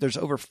Audible. There's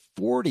over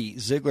 40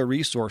 Ziglar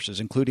resources,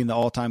 including the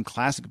all-time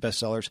classic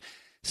bestsellers,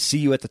 See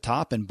You at the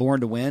Top and Born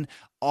to Win.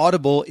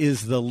 Audible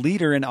is the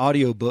leader in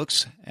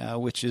audiobooks,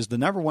 which is the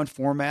number one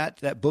format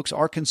that books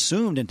are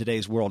consumed in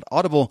today's world.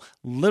 Audible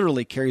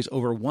literally carries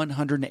over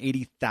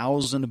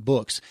 180,000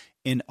 books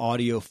in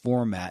audio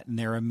format, and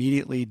they're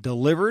immediately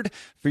delivered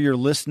for your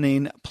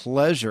listening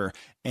pleasure.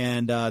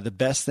 And the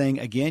best thing,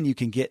 again, you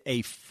can get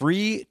a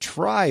free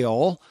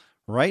trial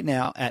right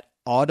now at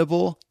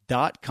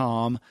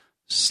audible.com/Ziglar.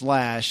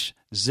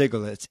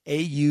 That's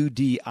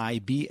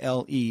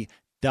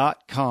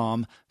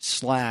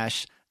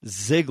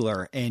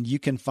audible.com/Ziglar, and you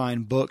can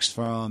find books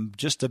from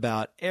just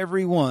about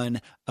every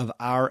one of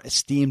our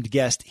esteemed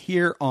guests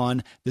here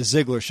on The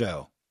Ziglar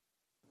Show.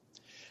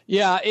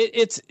 Yeah,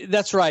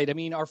 that's right. I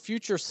mean, our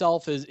future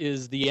self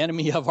is the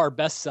enemy of our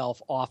best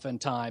self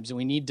oftentimes, and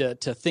we need to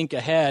think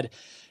ahead.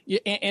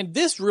 And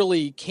this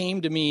really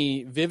came to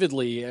me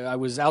vividly. I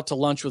was out to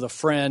lunch with a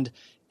friend,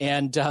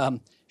 and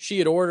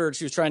she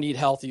was trying to eat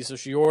healthy, so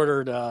she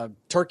ordered a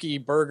turkey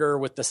burger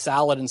with the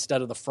salad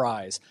instead of the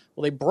fries.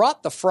 Well, they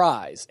brought the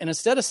fries, and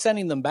instead of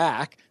sending them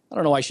back, I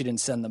don't know why she didn't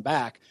send them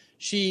back,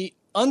 she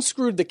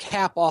unscrewed the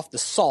cap off the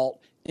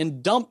salt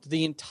and dumped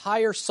the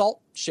entire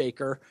salt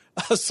shaker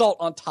of salt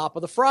on top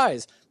of the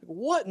fries.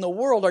 What in the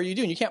world are you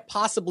doing? You can't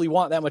possibly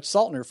want that much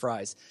salt in your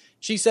fries.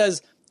 She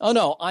says, oh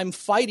no, I'm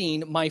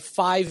fighting my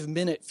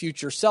 5-minute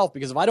future self,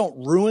 because if I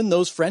don't ruin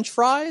those French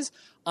fries,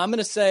 I'm going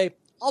to say,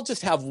 I'll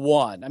just have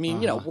one. I mean,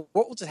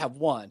 we'll just have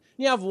one.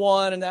 You have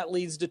one, and that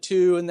leads to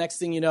two, and next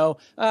thing you know,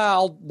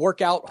 I'll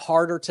work out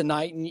harder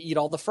tonight and eat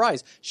all the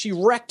fries. She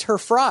wrecked her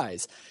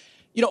fries.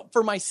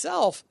 For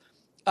myself,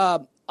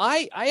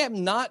 I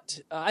am not,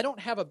 I don't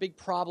have a big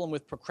problem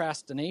with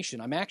procrastination.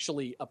 I'm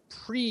actually a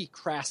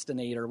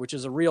precrastinator, which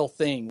is a real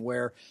thing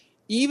where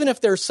even if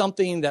there's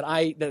something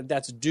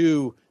that's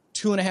due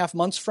 2.5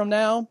 months from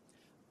now,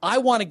 I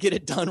want to get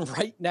it done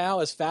right now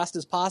as fast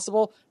as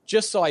possible,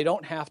 just so I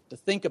don't have to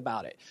think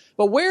about it.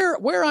 But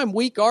where I'm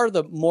weak are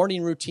the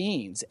morning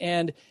routines.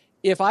 And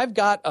if I've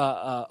got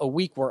a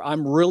week where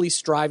I'm really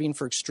striving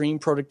for extreme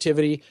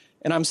productivity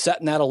and I'm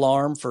setting that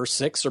alarm for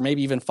 6 or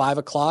maybe even 5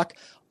 o'clock,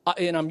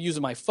 and I'm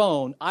using my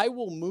phone, I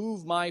will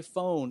move my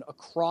phone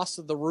across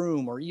the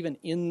room or even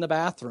in the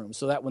bathroom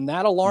so that when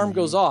that alarm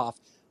goes off,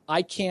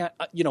 I can't,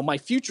 my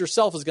future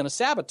self is going to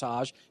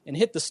sabotage and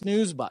hit the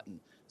snooze button.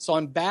 So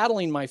I'm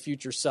battling my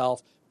future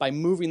self by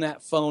moving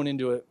that phone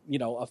into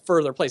a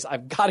further place.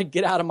 I've got to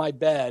get out of my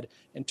bed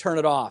and turn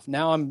it off.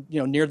 Now I'm,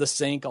 near the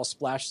sink. I'll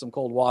splash some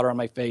cold water on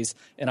my face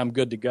and I'm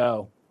good to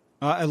go.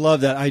 I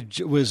love that. I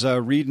was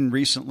reading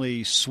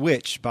recently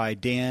Switch by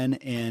Dan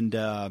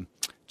and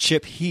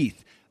Chip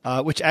Heath,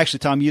 which actually,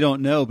 Tom, you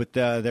don't know, but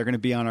they're going to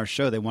be on our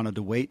show. They wanted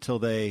to wait till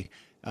they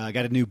got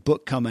a new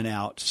book coming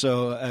out.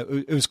 So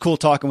it was cool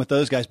talking with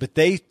those guys. But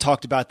they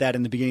talked about that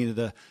in the beginning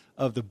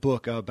of the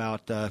book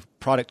about a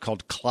product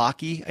called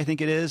Clocky, I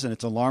think it is, and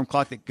it's an alarm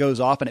clock that goes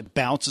off and it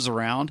bounces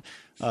around.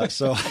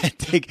 So I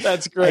think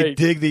that's great. I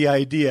dig the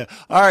idea.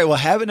 All right, well,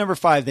 habit number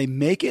 5, they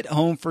make it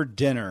home for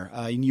dinner.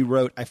 And you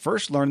wrote, I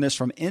first learned this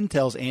from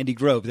Intel's Andy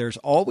Grove. There's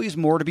always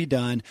more to be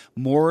done,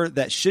 more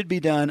that should be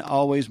done,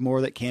 always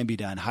more that can be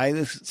done.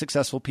 Highly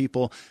successful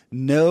people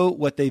know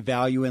what they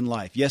value in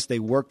life. Yes, they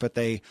work, but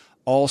they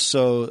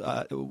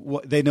also,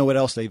 they know what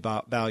else they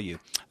value.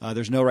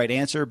 There's no right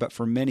answer, but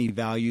for many,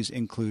 values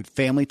include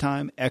family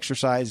time,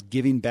 exercise,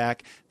 giving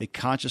back. They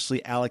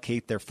consciously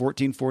allocate their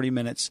 40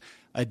 minutes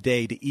a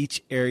day to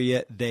each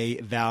area they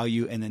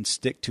value and then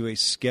stick to a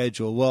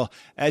schedule. Well,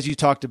 as you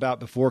talked about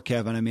before,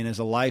 Kevin, I mean, as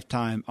a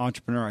lifetime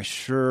entrepreneur, I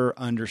sure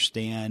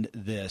understand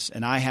this,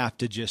 and I have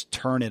to just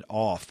turn it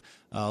off.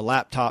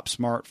 Laptop,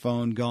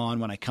 smartphone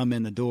gone when I come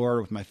in the door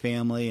with my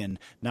family and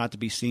not to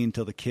be seen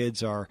until the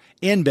kids are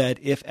in bed,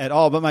 if at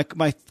all. But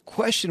my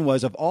question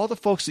was, of all the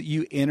folks that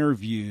you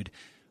interviewed,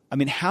 I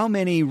mean, how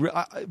many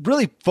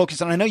really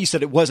focused on, I know you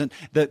said it wasn't,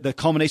 the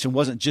culmination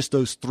wasn't just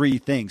those 3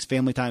 things,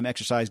 family time,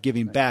 exercise,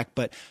 giving back,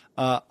 but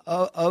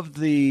of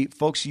the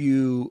folks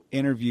you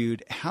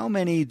interviewed, how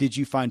many did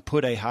you find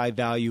put a high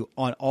value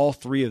on all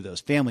 3 of those,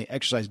 family,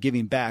 exercise,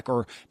 giving back,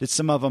 or did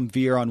some of them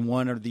veer on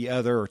one or the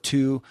other or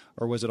 2,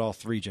 or was it all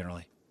 3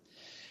 generally?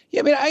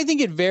 Yeah, I mean, I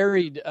think it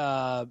varied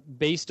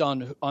based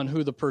on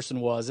who the person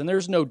was. And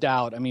there's no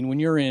doubt, I mean, when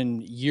you're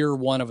in year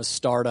 1 of a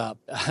startup,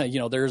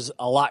 there's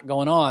a lot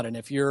going on. And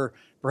if you're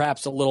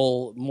perhaps a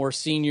little more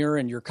senior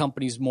and your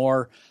company's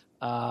more,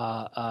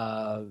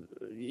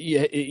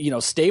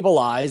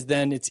 stabilized,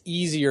 then it's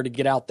easier to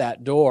get out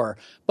that door.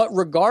 But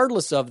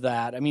regardless of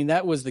that, I mean,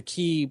 that was the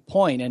key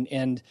point.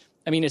 And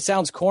I mean, it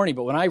sounds corny,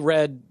 but when I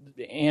read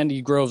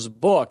Andy Grove's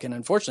book, and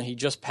unfortunately he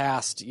just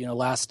passed,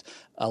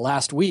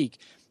 last week,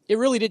 it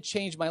really did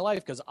change my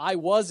life because I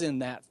was in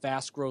that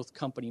fast growth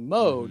company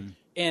mode,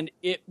 and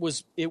it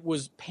was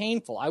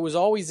painful. I was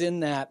always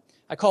in that,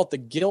 I call it the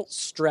guilt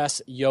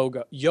stress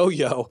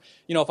yo-yo.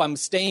 If I'm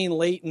staying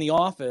late in the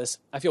office,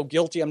 I feel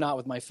guilty I'm not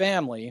with my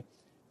family.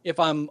 If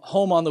I'm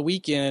home on the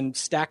weekend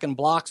stacking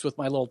blocks with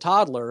my little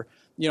toddler,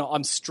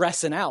 I'm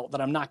stressing out that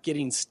I'm not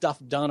getting stuff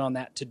done on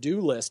that to-do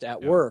list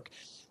at work.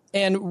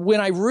 And when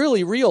I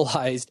really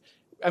realized,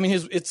 I mean,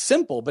 it's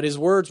simple, but his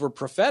words were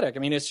prophetic. I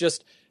mean, it's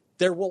just,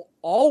 there will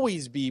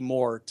always be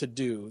more to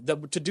do. The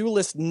to-do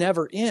list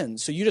never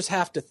ends. So you just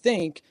have to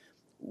think,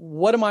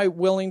 what am I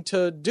willing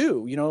to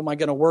do? Am I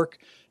going to work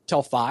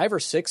till 5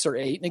 or 6 or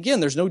 8? And again,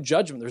 there's no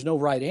judgment. There's no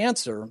right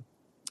answer.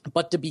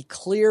 But to be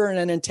clear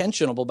and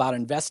intentional about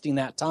investing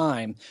that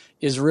time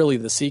is really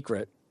the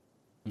secret.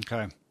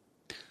 Okay.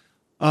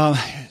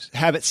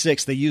 Habit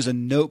 6, they use a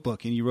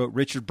notebook, and you wrote,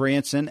 Richard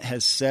Branson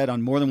has said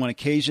on more than one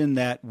occasion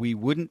that he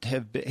wouldn't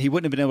have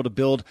been able to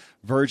build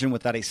Virgin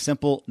without a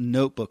simple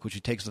notebook, which he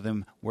takes with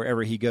him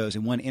wherever he goes.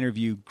 In one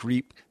interview,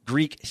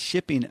 Greek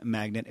shipping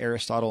magnate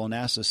Aristotle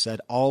Onassis said,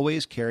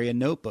 always carry a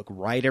notebook,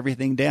 write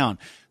everything down.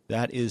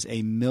 That is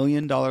a $1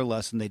 million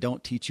lesson they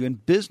don't teach you in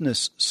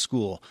business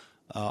school.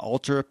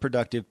 Ultra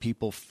productive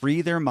people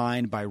free their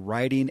mind by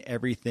writing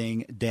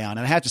everything down.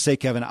 And I have to say,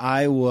 Kevin,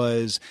 I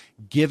was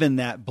given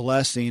that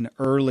blessing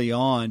early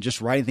on, just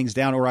writing things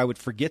down, or I would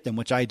forget them,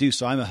 which I do.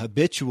 So I'm a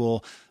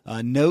habitual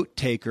note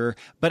taker.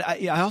 But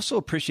I also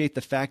appreciate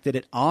the fact that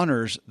it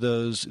honors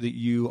those that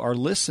you are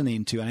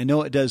listening to. And I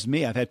know it does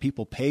me. I've had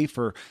people pay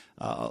for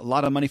a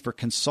lot of money for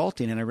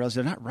consulting, and I realized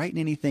they're not writing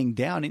anything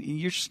down, and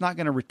you're just not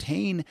going to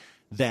retain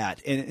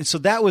that. And so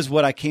that was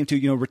what I came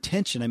to,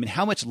 retention. I mean,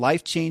 how much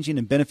life-changing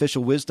and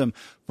beneficial wisdom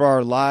for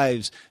our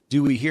lives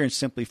do we hear and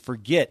simply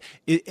forget?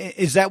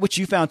 Is that what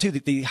you found too,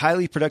 that the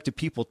highly productive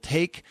people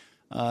take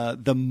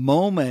the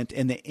moment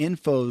and the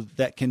info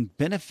that can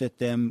benefit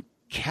them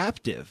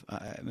captive?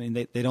 I mean,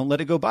 they don't let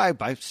it go by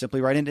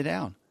simply writing it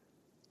down.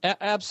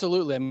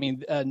 Absolutely. I mean,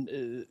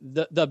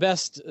 the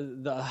best,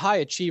 the high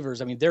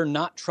achievers, I mean, they're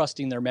not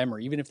trusting their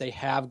memory, even if they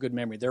have good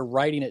memory. They're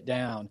writing it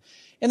down.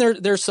 And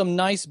there's some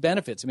nice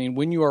benefits. I mean,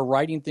 when you are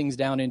writing things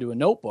down into a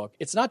notebook,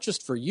 it's not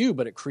just for you,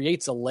 but it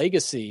creates a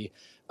legacy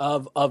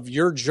of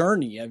your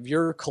journey, of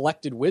your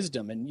collected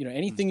wisdom. And,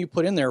 anything you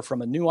put in there,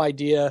 from a new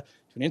idea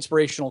to an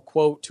inspirational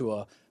quote to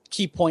a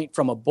key point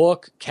from a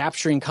book,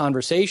 capturing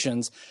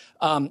conversations.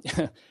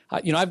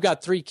 I've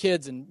got 3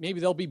 kids, and maybe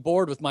they'll be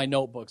bored with my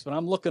notebooks, but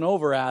I'm looking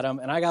over at them,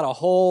 and I got a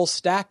whole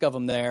stack of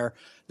them there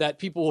that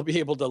people will be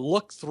able to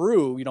look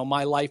through,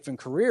 my life and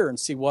career and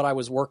see what I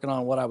was working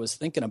on, what I was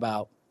thinking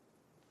about.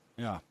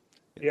 Yeah.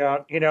 Yeah,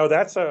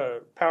 that's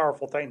a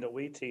powerful thing that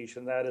we teach,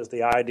 and that is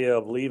the idea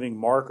of leaving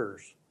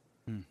markers.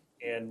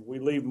 And we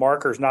leave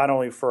markers not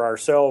only for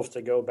ourselves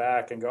to go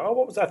back and go, oh,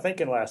 what was I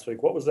thinking last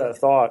week? What was that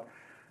thought?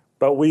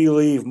 But we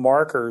leave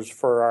markers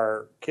for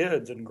our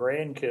kids and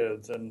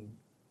grandkids and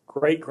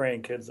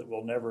great-grandkids that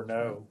we'll never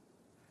know.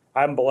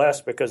 I'm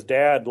blessed because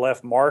Dad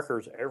left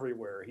markers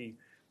everywhere. He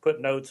put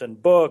notes in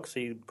books.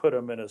 He put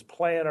them in his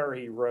planner.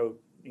 He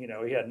wrote, he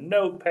had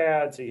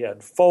notepads. He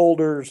had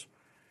folders.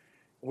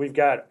 We've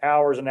got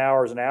hours and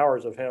hours and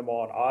hours of him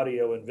on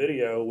audio and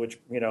video, which,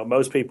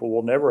 most people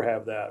will never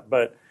have that.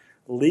 But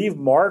leave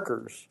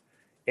markers.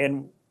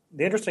 And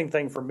the interesting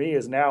thing for me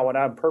is now when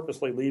I'm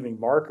purposely leaving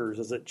markers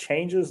is it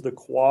changes the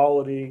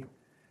quality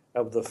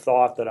of the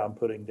thought that I'm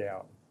putting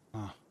down.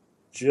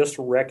 Just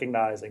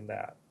recognizing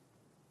that.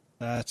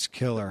 That's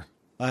killer.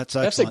 That's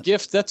excellent. That's a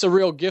gift. That's a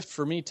real gift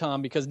for me,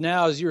 Tom, because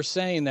now as you're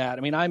saying that,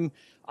 I mean,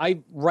 I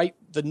write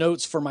the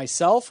notes for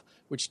myself,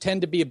 which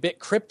tend to be a bit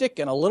cryptic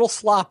and a little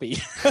sloppy.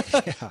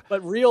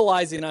 But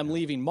realizing I'm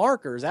leaving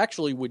markers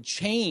actually would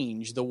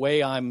change the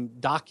way I'm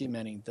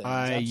documenting things.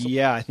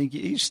 I think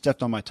you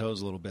stepped on my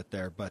toes a little bit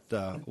there, but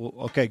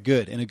okay,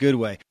 good, in a good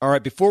way. All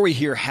right, before we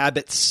hear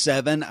habit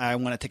 7, I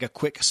want to take a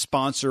quick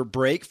sponsor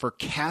break for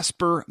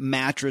Casper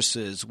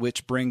Mattresses,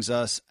 which brings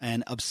us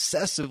an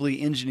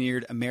obsessively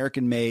engineered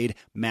American-made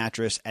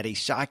mattress at a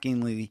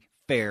shockingly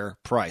fair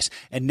price.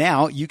 And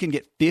now you can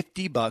get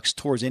 $50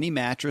 towards any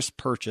mattress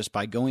purchase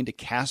by going to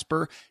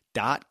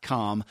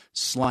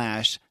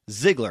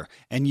Casper.com/Ziegler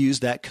and use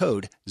that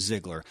code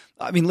Ziegler.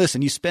 I mean,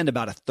 listen, you spend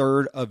about a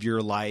third of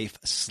your life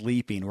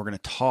sleeping. We're going to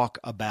talk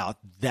about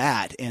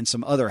that and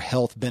some other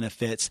health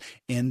benefits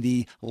in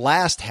the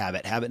last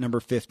habit number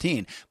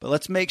 15. But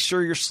let's make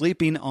sure you're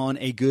sleeping on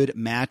a good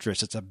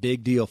mattress. It's a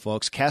big deal,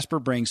 folks. Casper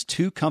brings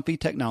 2 comfy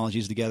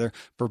technologies together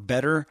for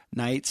better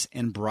nights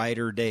and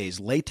brighter days: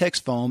 latex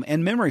foam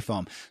and memory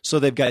foam. So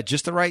they've got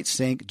just the right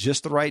sink,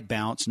 just the right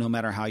bounce, no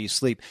matter how you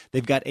sleep.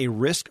 They've got a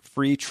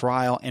risk-free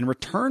trial and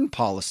return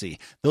policy.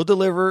 They'll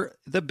deliver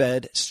the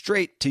bed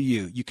straight to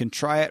you. You can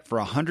try it for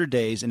 100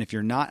 days, and if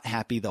you're not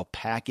happy, they'll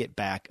pack it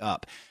back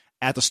up.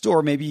 At the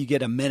store, maybe you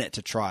get a minute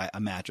to try a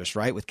mattress,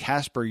 right? With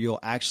Casper, you'll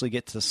actually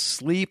get to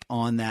sleep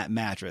on that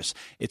mattress.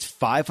 It's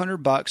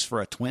 $500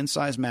 for a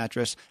twin-size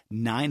mattress,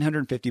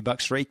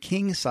 $950 for a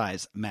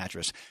king-size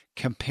mattress.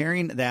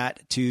 Comparing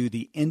that to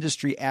the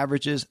industry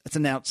averages, that's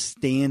an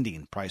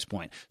outstanding price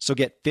point. So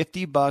get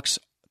 $50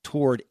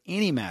 toward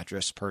any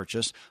mattress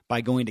purchase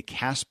by going to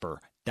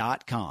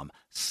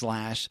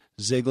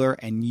Casper.com/Ziegler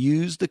and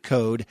use the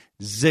code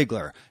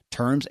Ziegler.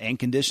 Terms and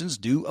conditions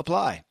do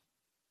apply.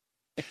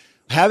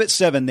 Habit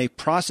 7, they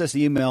process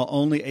email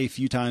only a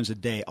few times a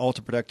day.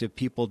 Ultra-productive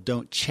people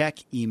don't check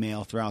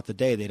email throughout the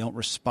day. They don't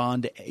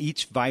respond to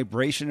each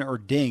vibration or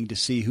ding to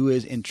see who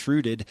has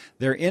intruded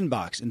their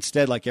inbox.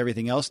 Instead, like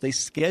everything else, they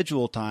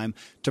schedule time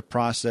to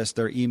process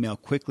their email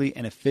quickly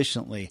and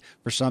efficiently.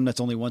 For some, that's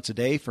only once a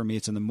day. For me,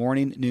 it's in the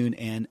morning, noon,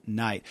 and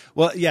night.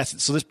 Well,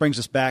 yes, so this brings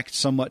us back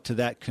somewhat to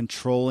that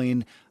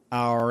controlling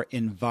our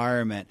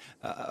environment.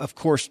 Of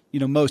course,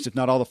 most, if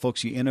not all the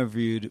folks you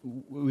interviewed,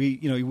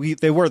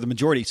 they were the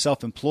majority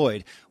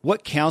self-employed.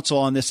 What counsel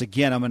on this?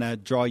 Again, I'm going to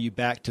draw you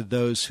back to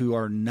those who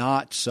are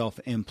not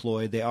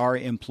self-employed. They are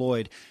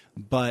employed,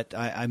 but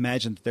I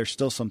imagine that there's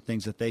still some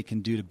things that they can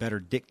do to better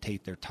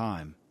dictate their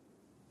time.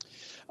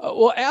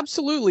 Well,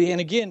 absolutely. And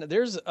again,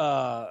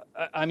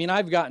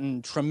 I've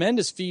gotten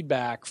tremendous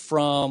feedback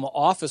from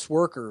office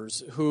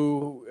workers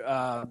who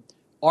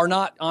are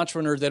not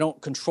entrepreneurs. They don't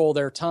control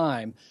their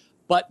time.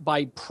 But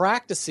by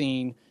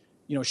practicing,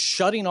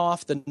 shutting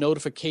off the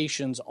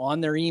notifications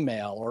on their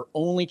email or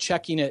only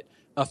checking it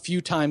a few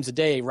times a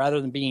day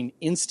rather than being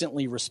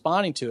instantly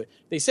responding to it,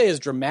 they say has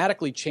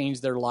dramatically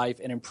changed their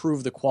life and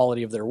improved the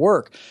quality of their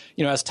work.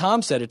 As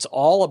Tom said, it's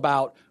all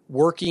about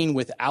working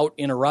without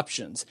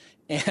interruptions.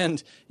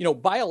 And,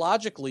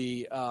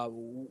 biologically,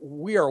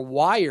 we are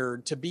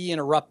wired to be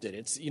interrupted.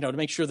 It's, to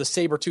make sure the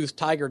saber-toothed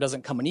tiger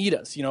doesn't come and eat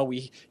us.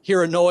 We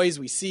hear a noise,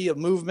 we see a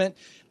movement,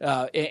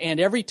 and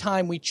every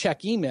time we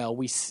check email,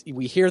 we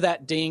hear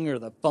that ding or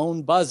the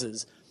phone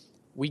buzzes.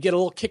 We get a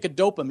little kick of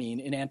dopamine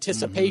in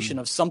anticipation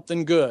of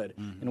something good.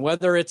 And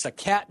whether it's a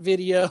cat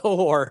video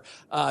or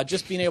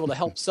just being able to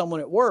help someone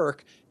at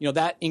work,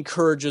 that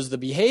encourages the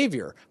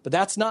behavior. But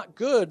that's not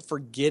good for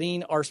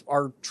getting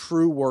our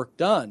true work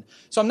done.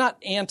 So I'm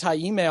not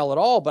anti-email at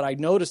all, but I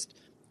noticed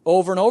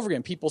over and over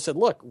again, people said,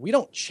 look, we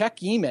don't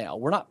check email.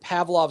 We're not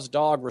Pavlov's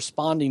dog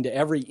responding to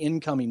every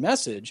incoming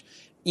message.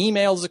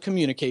 Email is a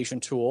communication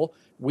tool.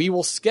 We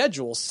will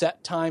schedule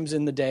set times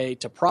in the day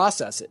to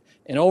process it.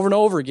 And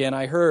over again,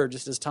 I heard,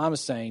 just as Tom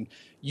is saying,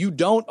 you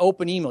don't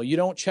open email, you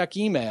don't check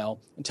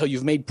email until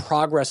you've made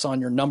progress on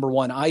your number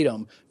one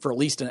item for at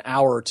least an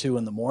hour or two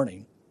in the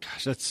morning.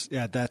 Gosh,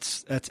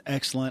 that's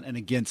excellent. And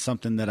again,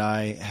 something that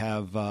I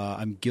have,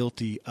 I'm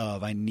guilty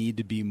of. I need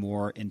to be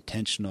more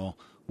intentional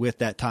with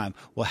that time.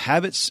 Well,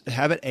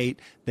 habit 8,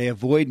 they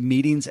avoid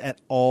meetings at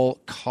all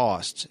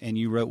costs. And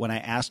you wrote, when I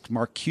asked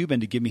Mark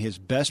Cuban to give me his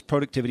best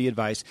productivity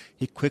advice,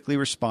 he quickly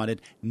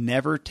responded,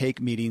 never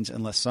take meetings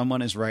unless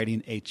someone is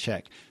writing a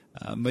check.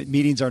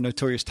 Meetings are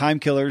notorious time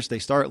killers. They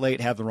start late,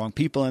 have the wrong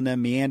people in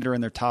them, meander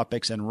in their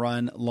topics, and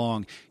run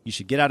long. You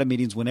should get out of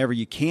meetings whenever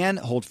you can.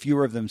 Hold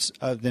fewer of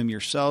them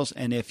yourselves.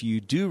 And if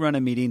you do run a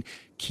meeting,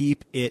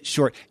 keep it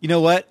short. You know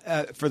what?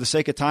 For the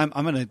sake of time,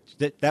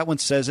 that one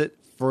says it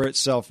for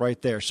itself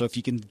right there. So if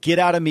you can get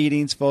out of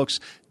meetings, folks,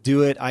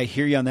 do it. I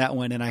hear you on that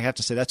one. And I have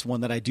to say that's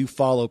one that I do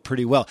follow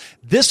pretty well.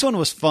 This one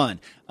was fun.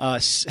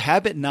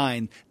 Habit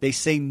 9, they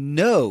say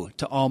no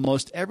to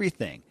almost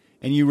everything.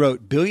 And you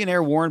wrote,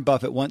 billionaire Warren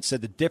Buffett once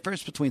said the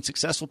difference between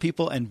successful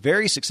people and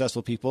very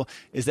successful people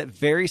is that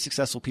very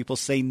successful people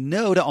say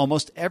no to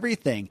almost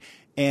everything.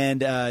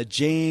 And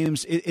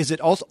James, is it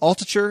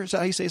Altucher? Is that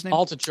how you say his name?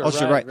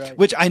 Altucher, right.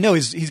 Which I know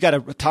he's got a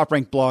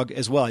top-ranked blog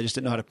as well. I just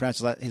didn't know how to pronounce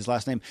his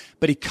last name.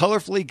 But he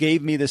colorfully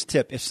gave me this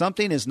tip. If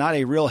something is not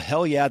a real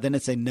hell yeah, then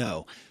it's a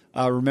no.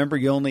 Remember,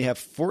 you only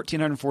have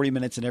 1,440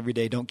 minutes in every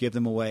day. Don't give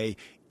them away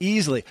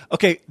easily.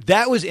 Okay,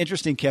 that was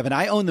interesting, Kevin.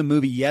 I own the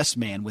movie Yes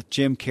Man with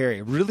Jim Carrey.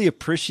 I really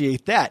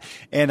appreciate that,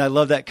 and I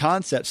love that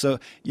concept. So,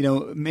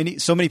 so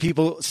many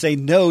people say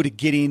no to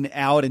getting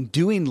out and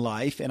doing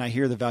life, and I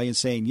hear the value in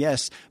saying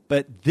yes.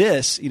 But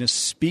this,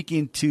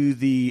 speaking to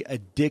the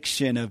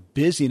addiction of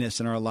busyness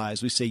in our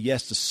lives, we say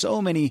yes to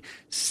so many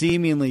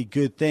seemingly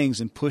good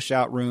things and push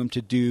out room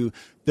to do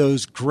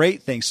those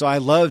great things. So I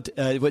loved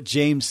what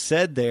James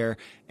said there,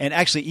 and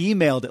actually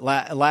emailed it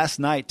last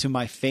night to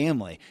my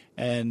family,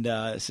 and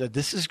said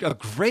this is a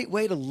great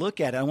way to look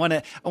at it. I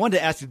wanted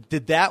to ask,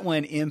 did that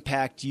one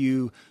impact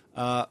you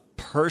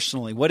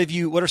personally? What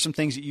are some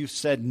things that you've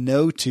said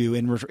no to,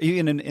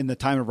 even in the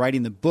time of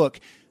writing the book,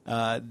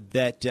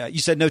 that you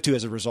said no to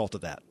as a result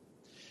of that?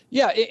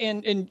 Yeah,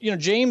 and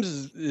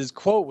James's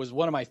quote was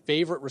one of my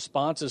favorite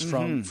responses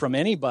from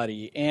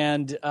anybody,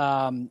 and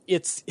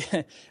it's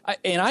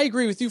and I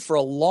agree with you.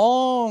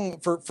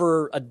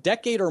 For a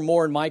decade or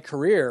more in my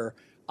career,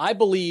 I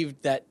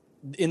believed that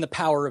in the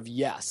power of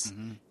yes,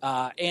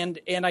 and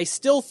I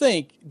still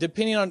think,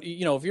 depending on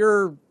if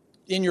you're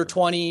in your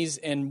 20s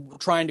and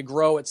trying to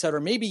grow, et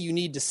cetera, maybe you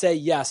need to say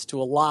yes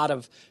to a lot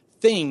of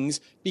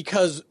things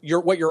because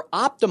what you're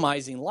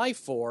optimizing life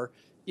for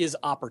is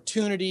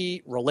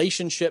opportunity,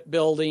 relationship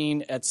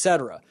building,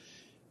 etc.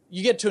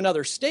 You get to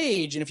another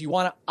stage, and if you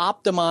want to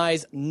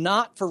optimize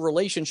not for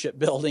relationship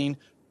building,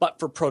 but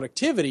for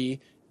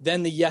productivity,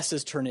 then the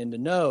yeses turn into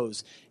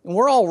nos. And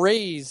we're all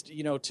raised,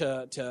 we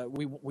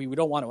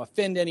don't want to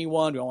offend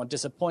anyone, we don't want to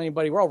disappoint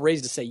anybody. We're all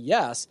raised to say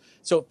yes.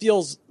 So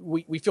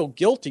we feel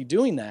guilty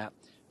doing that.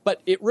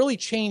 But it really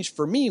changed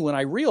for me when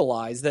I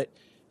realized that,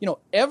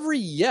 every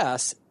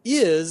yes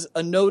is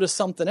a no to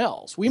something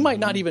else. We might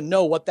not even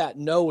know what that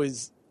no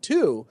is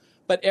to,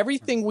 but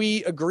everything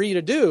we agree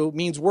to do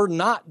means we're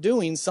not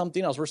doing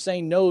something else. We're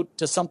saying no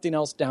to something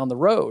else down the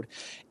road.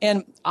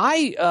 And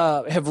I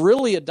have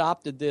really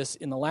adopted this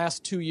in the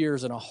last 2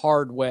 years in a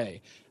hard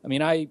way. I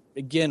mean, I,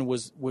 again,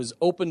 was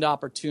open to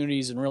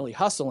opportunities and really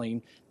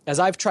hustling as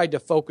I've tried to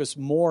focus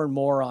more and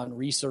more on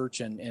research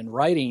and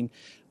writing.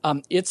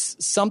 It's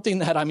something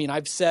that,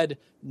 I've said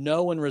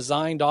no and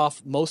resigned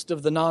off most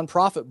of the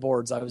nonprofit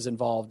boards I was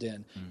involved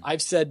in.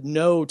 I've said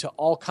no to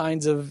all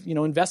kinds of,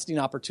 investing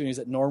opportunities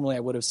that normally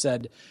I would have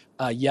said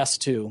yes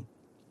to.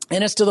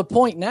 And it's to the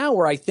point now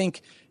where I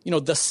think,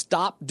 the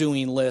stop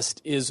doing list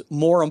is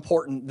more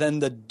important than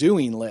the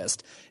doing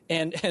list.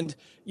 And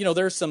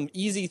there's some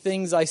easy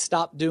things I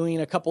stopped doing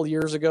a couple of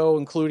years ago,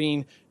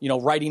 including,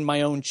 writing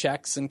my own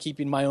checks and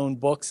keeping my own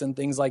books and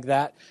things like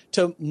that,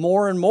 to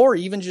more and more,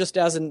 even just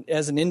as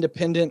an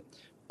independent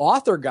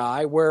author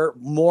guy, where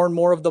more and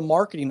more of the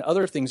marketing and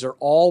other things are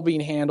all being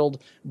handled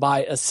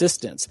by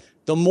assistants.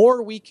 The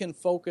more we can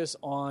focus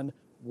on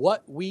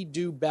what we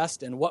do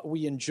best and what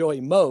we enjoy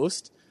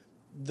most,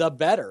 the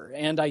better.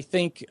 And I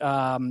think,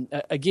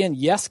 again,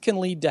 yes can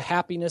lead to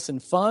happiness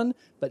and fun,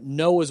 but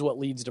no is what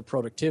leads to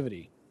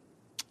productivity.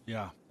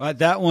 Yeah.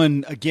 That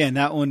one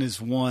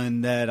is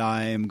one that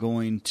I am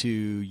going to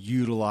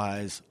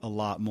utilize a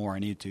lot more. I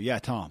need to. Yeah,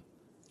 Tom.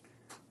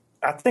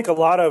 I think a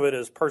lot of it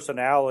is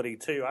personality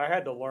too. I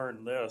had to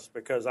learn this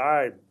because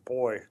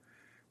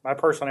my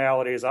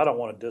personality is I don't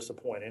want to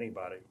disappoint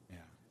anybody. Yeah.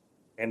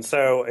 And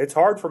so it's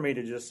hard for me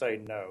to just say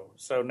no.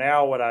 So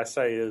now what I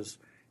say is,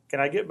 can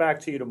I get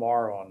back to you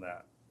tomorrow on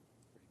that?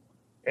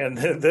 And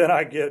then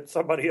I get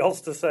somebody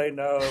else to say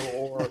no,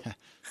 or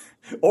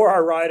or I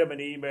write them an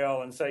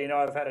email and say,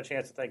 I've had a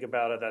chance to think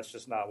about it. That's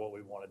just not what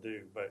we want to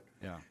do. But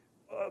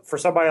for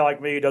somebody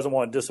like me who doesn't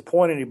want to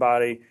disappoint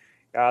anybody,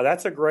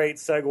 that's a great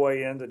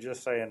segue into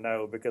just saying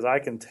no, because I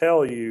can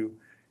tell you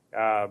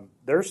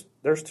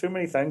there's too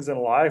many things in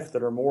life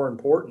that are more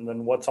important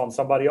than what's on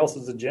somebody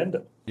else's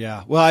agenda.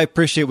 Yeah. Well, I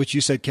appreciate what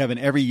you said, Kevin.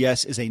 Every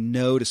yes is a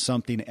no to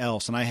something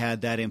else. And I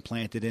had that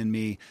implanted in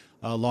me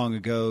long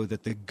ago,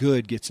 that the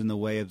good gets in the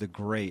way of the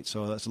great.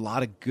 So that's a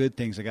lot of good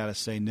things I got to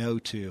say no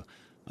to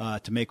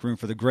make room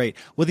for the great.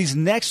 Well, these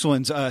next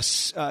ones,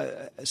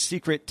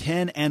 secret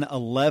 10 and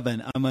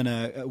 11,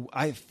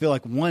 I feel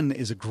like one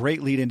is a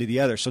great lead into the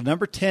other. So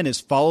number 10 is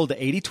follow the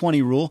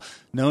 80-20 rule,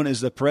 known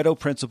as the Pareto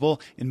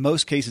principle. In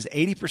most cases,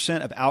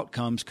 80% of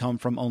outcomes come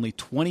from only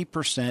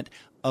 20%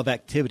 of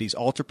activities.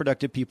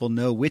 Ultra-productive people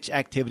know which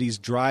activities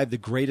drive the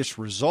greatest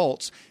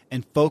results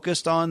and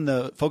focus on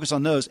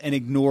those and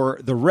ignore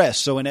the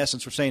rest. So in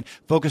essence, we're saying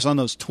focus on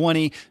those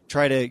 20,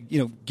 try to,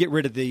 get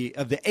rid of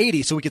the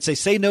 80. So we could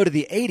say no to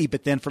the 80,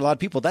 but then for a lot of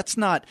people, that's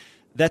not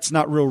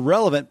real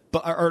relevant,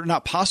 or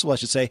not possible, I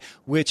should say,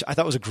 which I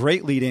thought was a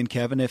great lead in,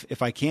 Kevin,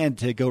 if I can,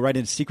 to go right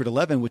into secret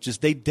 11, which is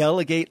they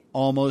delegate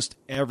almost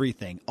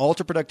everything.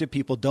 Ultra productive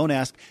people don't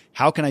ask,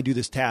 how can I do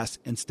this task?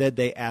 Instead,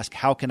 they ask,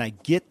 how can I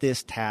get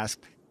this task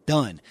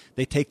done?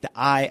 They take the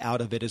I out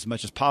of it as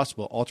much as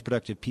possible. Ultra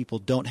productive people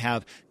don't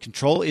have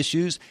control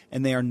issues,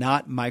 and they are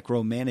not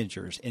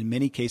micromanagers. In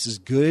many cases,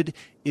 good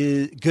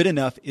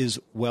enough is,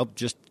 well,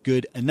 just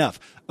good enough.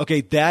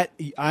 Okay, that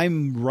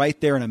I'm right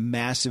there in a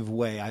massive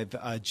way.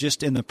 I've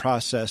just in the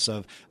process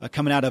of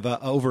coming out of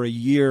over a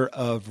year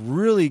of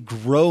really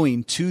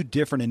growing 2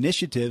 different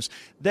initiatives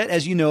that,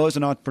 as you know, as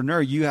an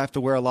entrepreneur, you have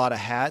to wear a lot of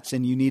hats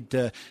and you need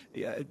to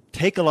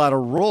take a lot of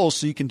roles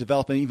so you can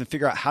develop and even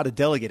figure out how to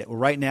delegate it. Well,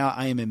 right now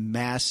I am in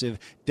massive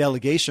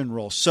delegation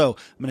role. So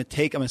I'm going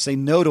to say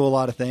no to a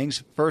lot of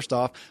things. First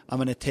off, I'm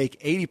going to take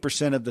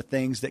 80% of the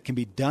things that can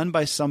be done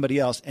by somebody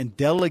else and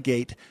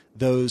delegate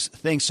those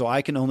things so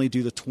I can only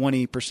do the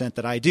 20%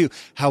 that I do.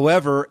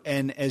 However,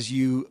 and as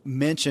you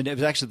mentioned, it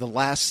was actually the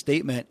last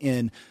statement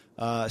in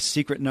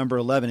secret number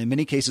 11. In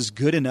many cases,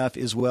 good enough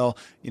is, well,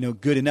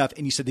 good enough.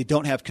 And you said they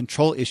don't have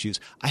control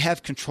issues. I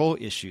have control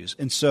issues.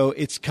 And so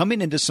it's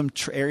coming into some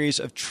areas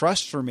of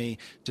trust for me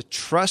to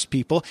trust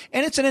people.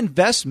 And it's an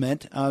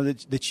investment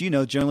that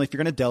generally, if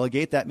you're going to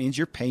delegate, that means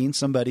you're paying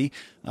somebody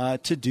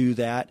to do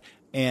that.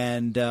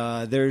 And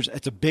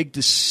it's a big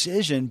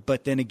decision,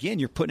 but then again,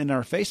 you're putting it in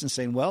our face and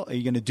saying, well, are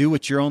you going to do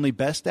what you're only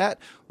best at?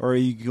 Or are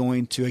you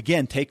going to,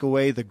 again, take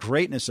away the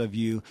greatness of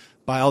you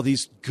by all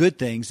these good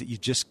things that you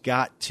just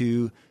got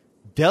to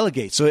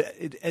delegate? So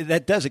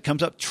it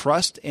comes up,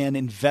 trust and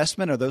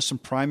investment. Are those some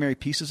primary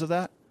pieces of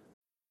that?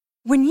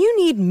 When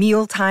you need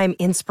mealtime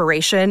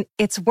inspiration,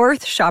 it's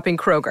worth shopping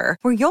Kroger,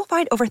 where you'll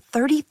find over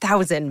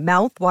 30,000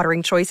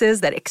 mouth-watering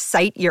choices that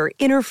excite your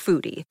inner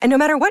foodie. And no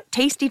matter what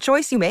tasty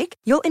choice you make,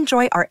 you'll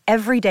enjoy our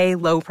everyday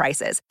low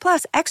prices,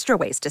 plus extra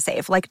ways to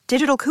save, like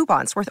digital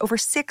coupons worth over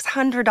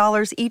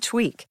 $600 each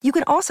week. You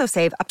can also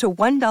save up to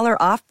 $1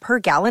 off per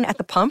gallon at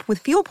the pump with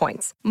fuel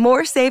points.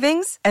 More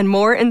savings and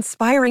more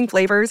inspiring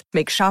flavors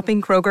make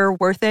shopping Kroger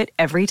worth it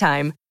every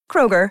time.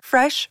 Kroger,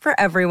 fresh for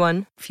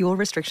everyone. Fuel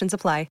restrictions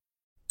apply.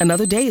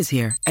 Another day is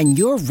here, and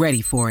you're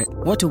ready for it.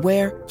 What to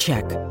wear?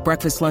 Check.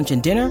 Breakfast, lunch,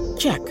 and dinner?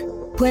 Check.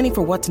 Planning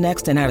for what's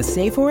next and how to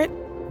save for it?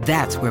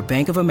 That's where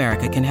Bank of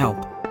America can help.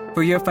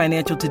 For your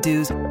financial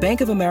to-dos,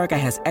 Bank of America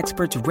has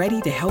experts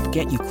ready to help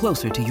get you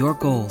closer to your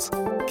goals.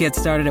 Get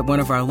started at one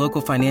of our local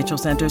financial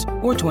centers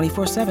or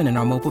 24/7 in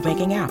our mobile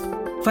banking app.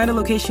 Find a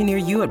location near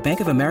you at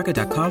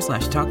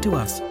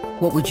bankofamerica.com/talktous.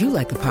 What would you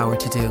like the power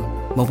to do?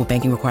 Mobile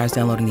banking requires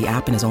downloading the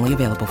app and is only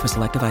available for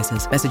select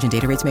devices. Message and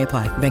data rates may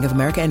apply. Bank of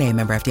America N.A.,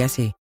 member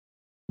FDIC.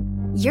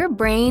 Your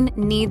brain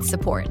needs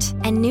support,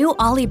 and new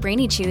Ollie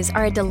Brainy Chews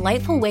are a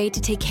delightful way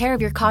to take care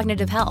of your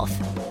cognitive health.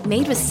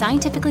 Made with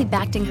scientifically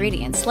backed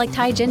ingredients like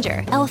Thai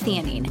ginger,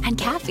 L-theanine, and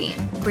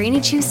caffeine, Brainy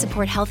Chews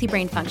support healthy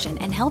brain function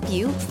and help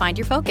you find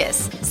your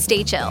focus,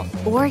 stay chill,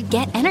 or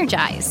get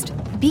energized.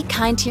 Be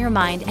kind to your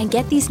mind and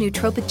get these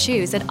nootropic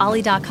chews at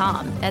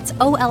ollie.com. That's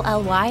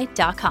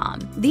OLLY.com.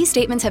 These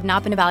statements have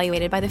not been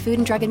evaluated by the Food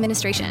and Drug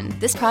Administration.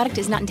 This product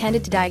is not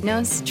intended to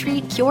diagnose,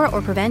 treat, cure,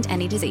 or prevent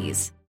any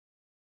disease.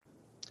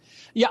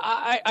 Yeah,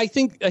 I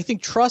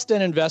think trust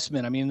and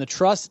investment. I mean, the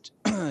trust,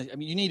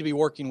 you need to be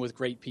working with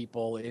great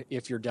people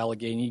if you're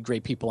delegating. You need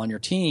great people on your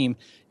team.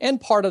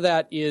 And part of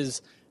that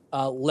is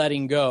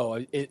letting go.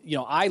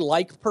 I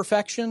like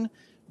perfection,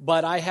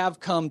 but I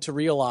have come to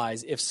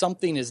realize if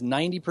something is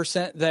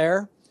 90%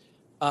 there,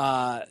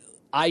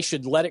 I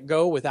should let it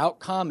go without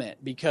comment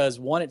because,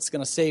 one, it's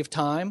going to save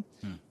time.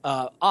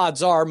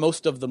 Odds are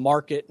most of the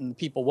market and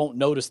people won't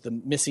notice the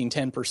missing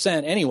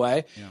 10%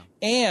 anyway. Yeah.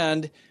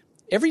 And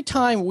every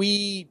time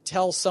we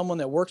tell someone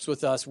that works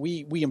with us,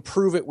 we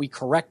improve it, we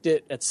correct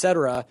it, et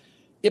cetera,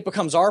 it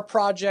becomes our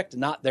project,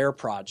 not their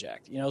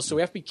project. So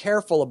we have to be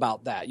careful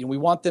about that. We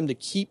want them to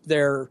keep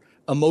their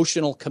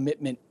emotional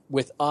commitment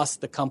with us,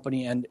 the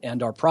company,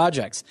 and our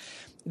projects.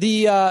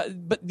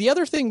 But the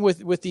other thing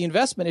with the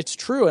investment, it's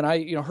true. And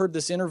I heard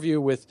this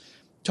interview with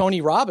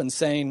Tony Robbins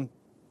saying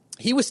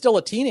he was still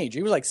a teenager.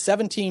 He was like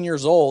 17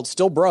 years old,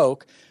 still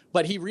broke,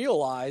 but he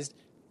realized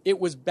it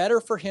was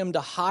better for him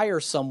to hire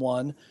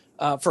someone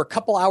for a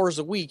couple hours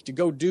a week to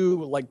go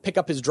pick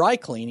up his dry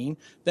cleaning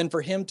than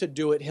for him to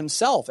do it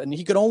himself. And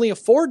he could only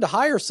afford to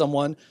hire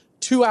someone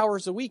 2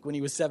 hours a week when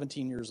he was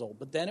 17 years old.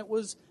 But then it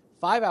was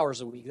 5 hours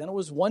a week. Then it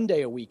was 1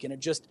 day a week. And it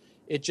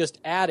just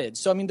added.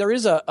 So, I mean, there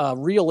is a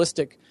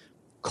realistic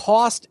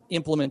cost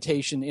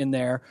implementation in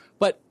there,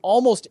 but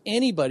almost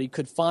anybody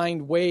could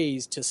find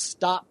ways to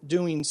stop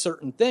doing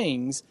certain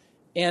things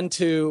and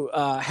to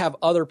have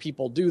other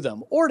people do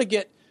them, or to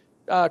get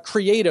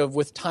creative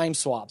with time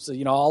swaps.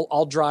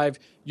 I'll drive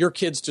your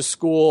kids to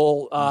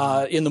school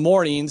in the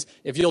mornings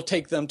if you'll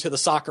take them to the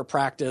soccer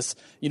practice,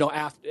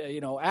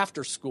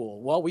 after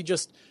school. Well, we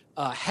just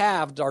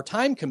halved our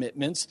time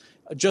commitments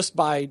just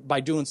by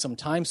doing some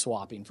time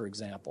swapping, for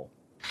example.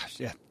 Gosh,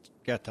 yeah.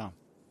 Yeah, Tom.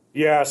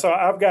 Yeah, so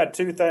I've got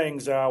two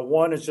things.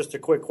 One is just a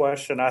quick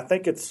question.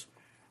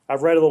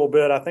 I've read a little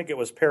bit. I think it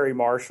was Perry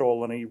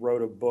Marshall, and he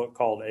wrote a book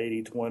called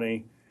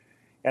 80-20.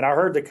 And I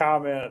heard the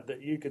comment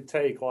that you could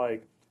take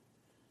like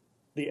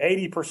the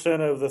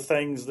 80% of the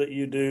things that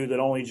you do that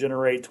only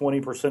generate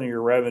 20% of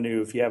your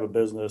revenue if you have a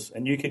business,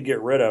 and you could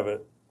get rid of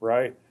it,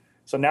 right?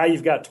 So now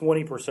you've got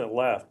 20%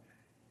 left.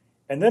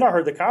 And then I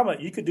heard the comment,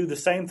 you could do the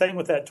same thing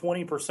with that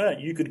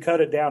 20%. You could cut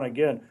it down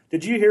again.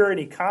 Did you hear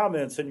any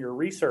comments in your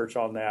research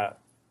on that?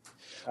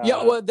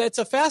 Yeah, well, that's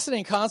a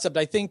fascinating concept.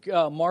 I think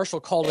Marshall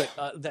called it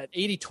that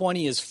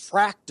 80-20 is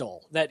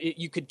fractal, that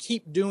you could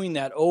keep doing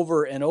that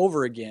over and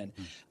over again.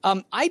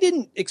 I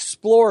didn't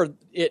explore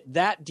it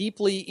that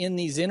deeply in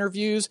these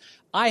interviews.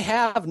 I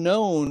have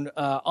known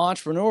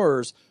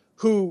entrepreneurs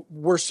who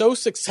were so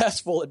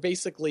successful at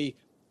basically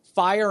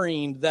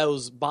firing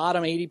those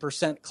bottom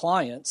 80%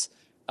 clients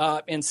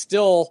and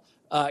still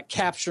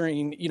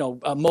capturing,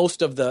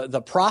 most of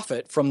the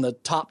profit from the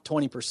top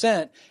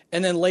 20%.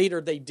 And then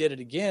later they did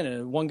it again.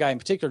 And one guy in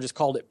particular just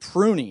called it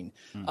pruning.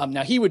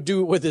 Now he would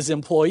do it with his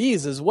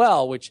employees as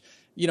well, which,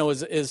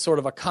 is sort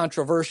of a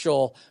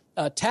controversial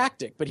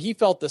tactic. But he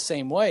felt the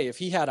same way. If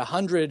he had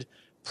 100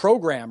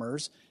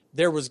 programmers,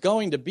 there was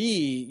going to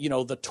be,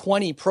 the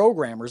 20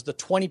 programmers, the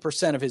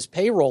 20% of his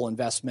payroll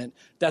investment.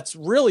 That's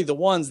really the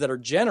ones that are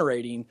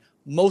generating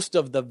most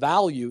of the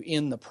value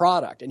in the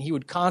product. And he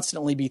would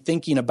constantly be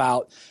thinking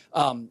about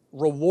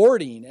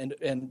rewarding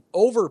and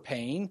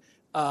overpaying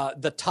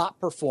the top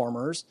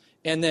performers,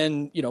 and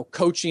then,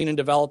 coaching and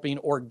developing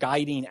or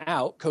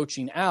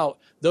coaching out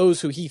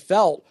those who he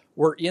felt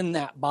were in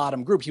that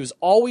bottom group. He was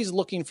always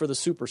looking for the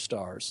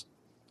superstars.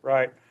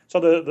 Right.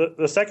 So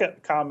the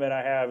second comment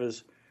I have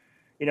is,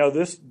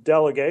 this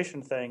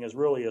delegation thing is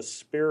really a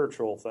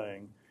spiritual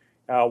thing.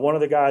 One of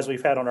the guys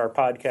we've had on our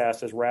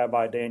podcast is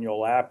Rabbi Daniel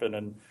Lapin,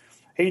 and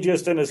he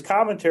just, in his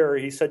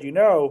commentary, he said,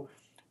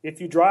 if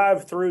you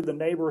drive through the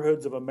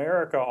neighborhoods of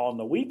America on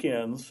the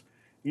weekends,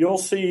 you'll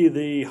see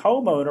the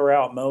homeowner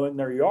out mowing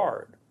their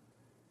yard.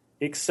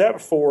 Except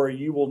for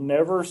you will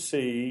never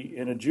see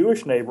in a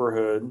Jewish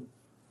neighborhood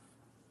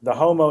the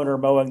homeowner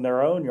mowing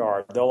their own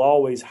yard. They'll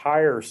always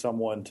hire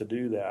someone to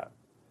do that.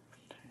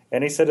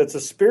 And he said it's a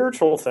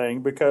spiritual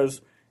thing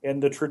because in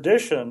the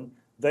tradition,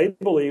 they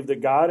believe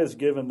that God has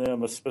given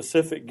them a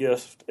specific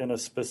gift in a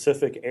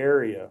specific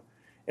area.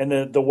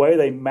 And the way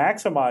they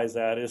maximize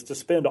that is to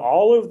spend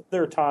all of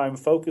their time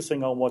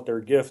focusing on what their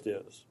gift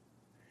is.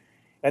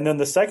 And then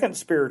the second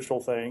spiritual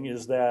thing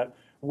is that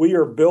we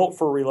are built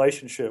for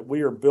relationship.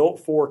 We are built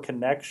for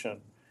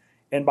connection.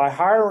 And by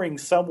hiring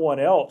someone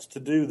else to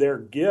do their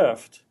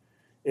gift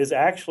is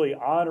actually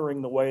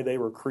honoring the way they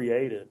were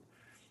created.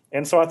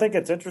 And so I think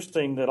it's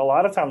interesting that a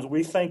lot of times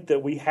we think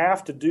that we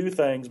have to do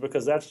things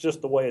because that's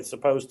just the way it's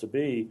supposed to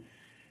be.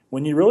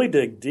 When you really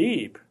dig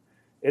deep,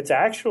 it's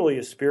actually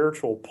a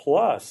spiritual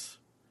plus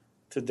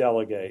to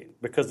delegate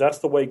because that's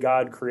the way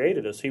God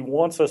created us. He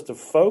wants us to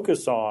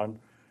focus on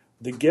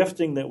the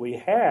gifting that we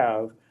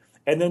have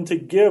and then to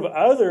give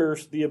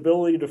others the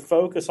ability to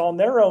focus on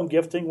their own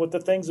gifting with the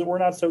things that we're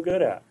not so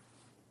good at.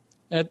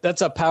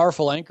 That's a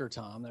powerful anchor,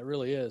 Tom. That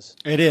really is.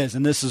 It is,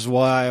 and this is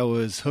why I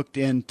was hooked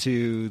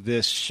into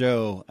this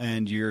show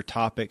and your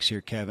topics here,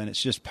 Kevin.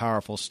 It's just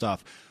powerful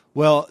stuff.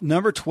 Well,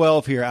 number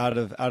 12 here out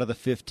of the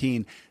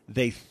 15,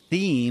 they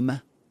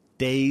theme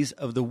days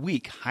of the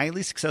week.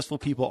 Highly successful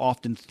people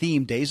often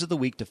theme days of the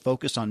week to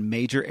focus on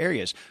major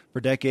areas. For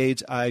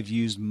decades, I've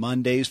used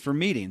Mondays for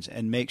meetings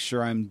and make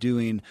sure I'm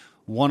doing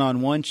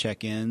one-on-one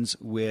check-ins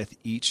with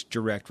each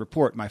direct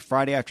report. My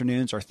Friday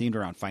afternoons are themed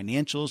around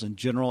financials and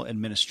general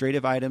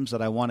administrative items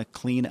that I want to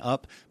clean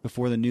up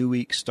before the new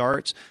week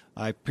starts.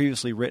 I've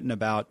previously written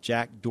about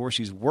Jack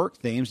Dorsey's work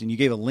themes, and you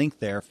gave a link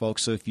there,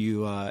 folks, so if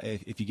you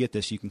get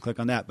this, you can click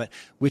on that, but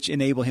which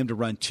enable him to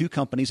run 2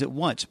 companies at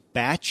once.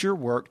 Batch your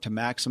work to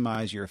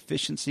maximize your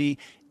efficiency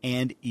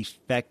and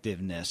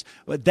effectiveness.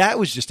 But that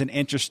was just an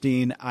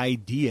interesting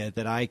idea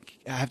that I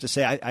have to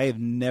say I have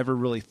never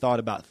really thought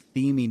about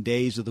theming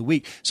days of the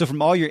week. So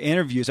from all your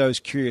interviews, I was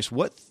curious,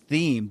 what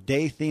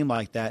day theme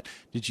like that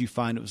did you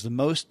find it was the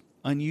most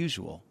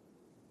unusual?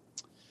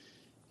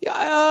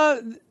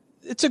 Yeah,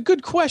 it's a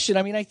good question.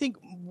 I mean, I think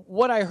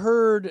what I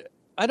heard,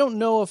 I don't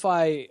know if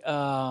I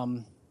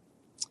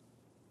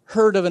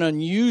heard of an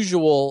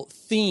unusual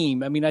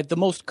theme. I mean, the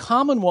most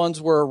common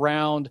ones were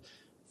around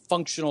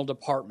functional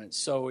departments.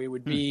 So it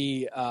would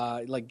be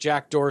like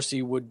Jack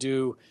Dorsey would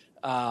do,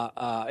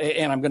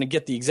 and I'm going to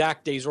get the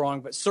exact days wrong,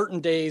 but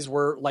certain days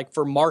were like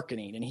for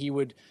marketing, and he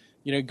would,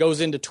 goes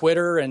into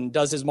Twitter and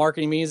does his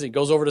marketing meetings. He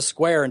goes over to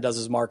Square and does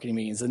his marketing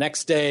meetings. The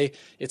next day,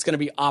 it's going to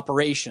be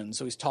operations.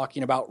 So he's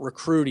talking about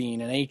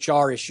recruiting and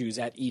HR issues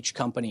at each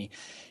company.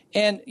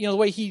 And, the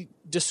way he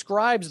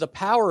describes the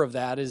power of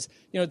that is,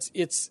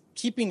 it's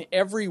keeping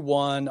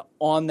everyone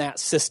on that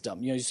system.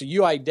 So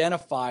you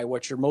identify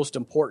what your most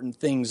important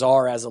things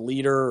are as a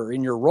leader or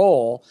in your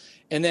role,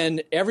 and then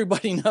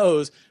everybody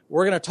knows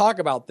we're going to talk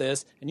about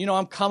this. And,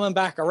 I'm coming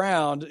back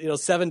around,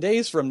 7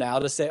 days from now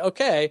to say,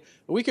 okay,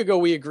 a week ago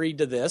we agreed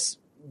to this.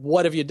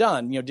 What have you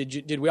done?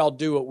 Did we all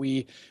do what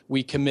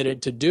we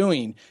committed to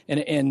doing?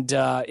 And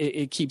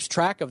it keeps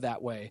track of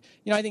that way.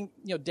 I think,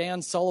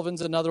 Dan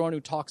Sullivan's another one who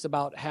talks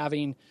about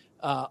having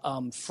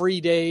free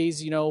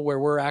days, where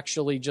we're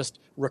actually just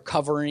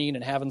recovering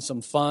and having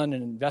some fun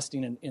and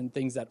investing in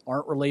things that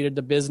aren't related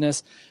to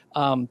business.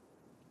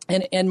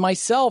 And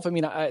myself, I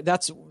mean,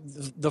 that's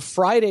the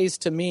Fridays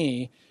to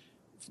me.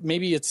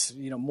 Maybe it's,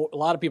 a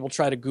lot of people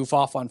try to goof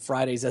off on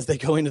Fridays as they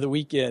go into the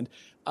weekend.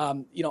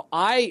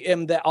 I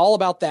am all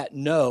about that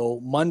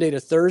Monday to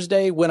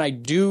Thursday. When I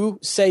do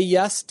say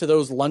yes to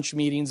those lunch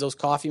meetings, those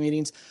coffee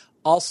meetings,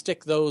 I'll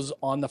stick those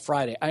on the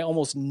Friday. I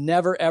almost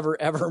never, ever,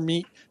 ever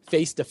meet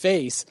face to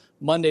face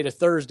Monday to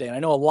Thursday. And I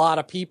know a lot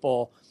of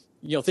people,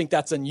 think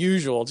that's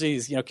unusual.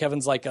 Geez,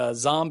 Kevin's like a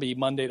zombie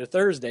Monday to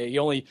Thursday. He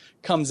only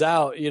comes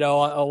out,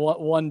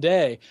 one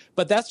day.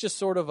 But that's just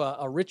sort of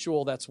a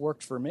ritual that's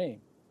worked for me.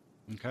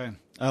 Okay.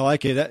 I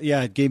like it.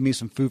 It gave me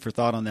some food for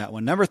thought on that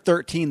one. Number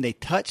 13, they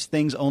touch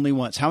things only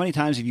once. How many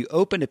times have you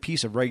opened a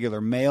piece of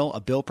regular mail, a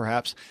bill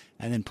perhaps,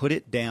 and then put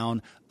it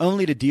down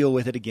only to deal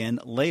with it again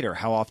later?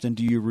 How often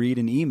do you read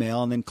an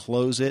email and then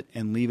close it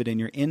and leave it in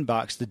your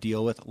inbox to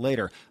deal with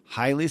later?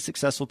 Highly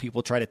successful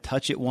people try to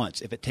touch it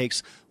once. If it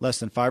takes less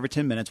than 5 or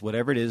 10 minutes,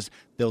 whatever it is,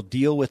 they'll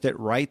deal with it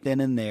right then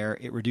and there.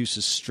 It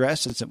reduces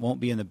stress since it won't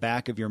be in the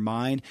back of your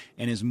mind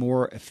and is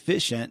more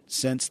efficient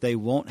since they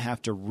won't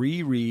have to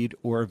reread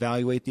or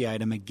evaluate the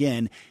item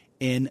again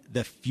in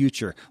the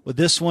future. Well,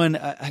 this one,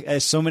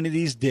 as so many of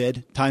these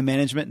did, time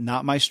management,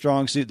 not my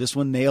strong suit. This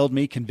one nailed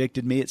me,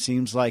 convicted me. It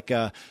seems like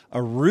a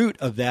root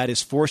of that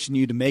is forcing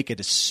you to make a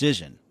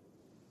decision.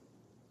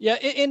 Yeah,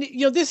 and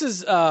this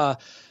is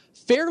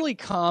fairly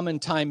common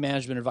time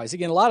management advice.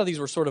 Again, a lot of these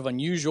were sort of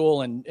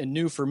unusual and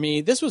new for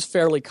me. This was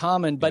fairly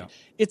common, but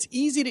it's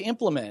easy to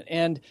implement.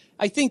 And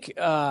I think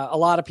a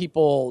lot of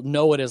people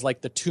know it as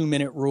like the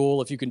 2-minute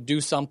rule. If you can do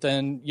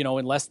something,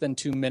 in less than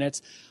 2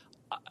 minutes.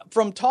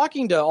 From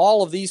talking to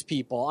all of these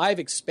people, I've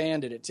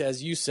expanded it to,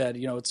 as you said,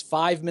 it's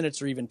 5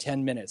 minutes or even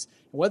 10 minutes.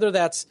 Whether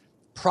that's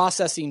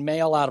processing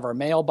mail out of our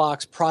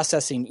mailbox,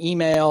 processing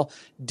email,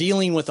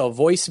 dealing with a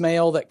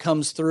voicemail that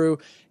comes through,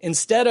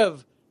 instead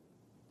of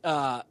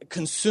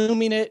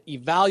consuming it,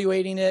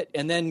 evaluating it,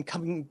 and then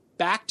coming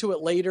back to it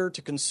later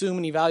to consume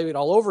and evaluate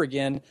all over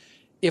again,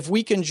 if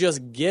we can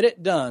just get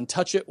it done,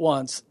 touch it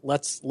once,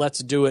 let's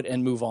do it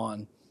and move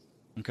on.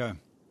 Okay.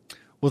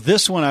 Well,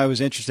 this one I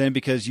was interested in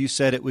because you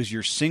said it was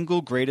your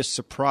single greatest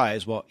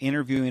surprise while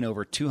interviewing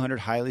over 200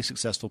 highly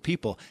successful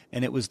people.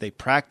 And it was they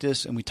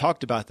practice, and we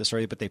talked about this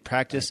already, but they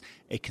practice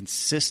a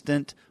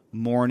consistent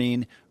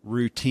morning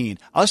routine.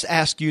 I'll just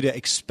ask you to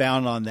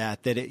expound on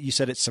that, you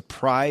said it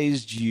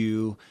surprised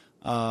you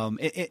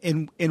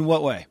in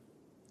what way?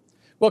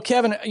 Well,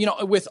 Kevin,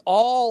 with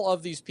all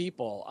of these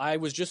people, I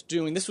was just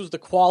this was the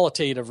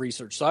qualitative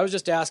research. So I was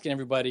just asking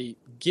everybody,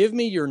 give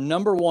me your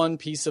number one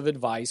piece of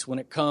advice when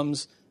it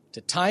comes to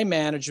time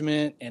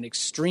management and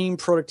extreme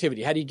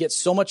productivity. How do you get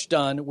so much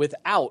done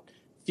without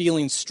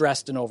feeling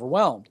stressed and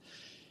overwhelmed?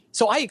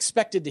 So I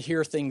expected to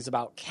hear things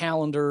about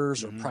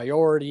calendars or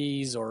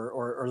priorities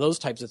or those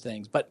types of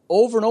things. But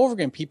over and over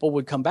again, people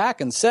would come back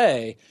and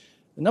say,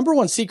 the number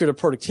one secret of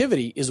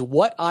productivity is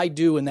what I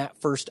do in that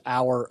first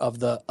hour of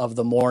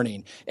the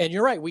morning. And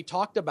you're right, we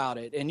talked about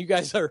it, and you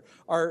guys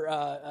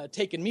are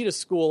taking me to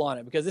school on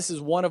it because this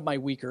is one of my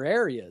weaker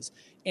areas.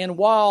 And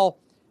while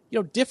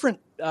different,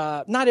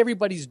 not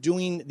everybody's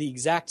doing the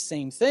exact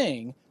same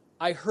thing,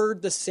 I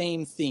heard the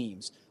same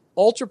themes.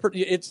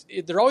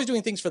 They're always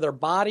doing things for their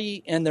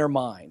body and their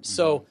mind.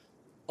 So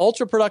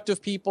ultra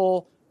productive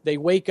people, they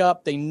wake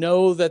up, they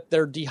know that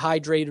they're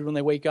dehydrated when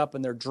they wake up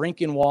and they're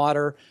drinking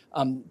water.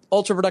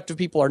 Ultra productive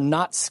people are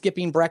not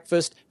skipping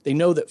breakfast. They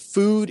know that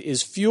food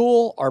is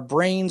fuel. Our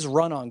brains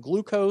run on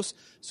glucose.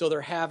 So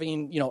they're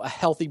having, a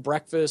healthy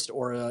breakfast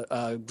or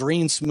a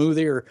green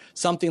smoothie or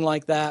something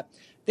like that.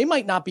 They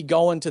might not be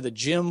going to the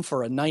gym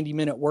for a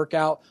 90-minute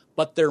workout,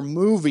 but they're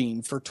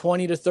moving for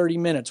 20 to 30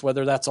 minutes,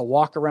 whether that's a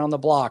walk around the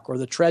block or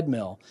the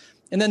treadmill.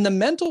 And then the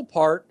mental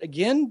part,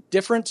 again,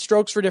 different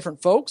strokes for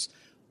different folks.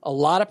 A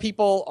lot of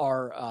people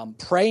are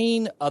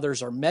praying,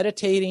 others are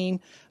meditating.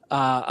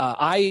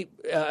 One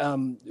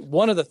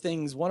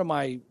of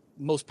my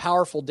most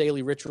powerful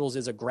daily rituals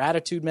is a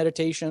gratitude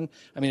meditation.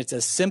 I mean, it's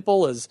as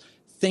simple as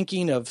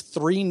thinking of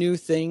 3 new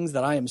things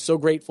that I am so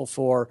grateful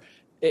for.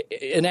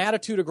 An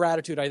attitude of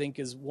gratitude, I think,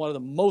 is one of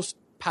the most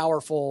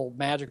powerful,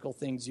 magical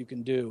things you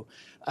can do.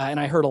 And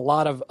I heard a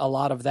lot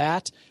of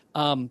that.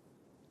 I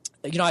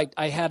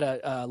had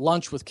a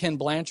lunch with Ken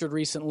Blanchard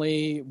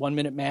recently, 1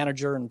 Minute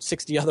Manager, and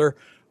 60 other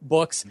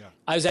books. Yeah.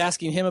 I was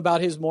asking him about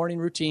his morning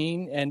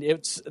routine, and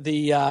it's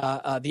the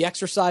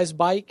exercise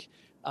bike.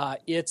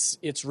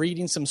 It's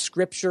reading some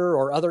scripture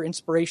or other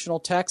inspirational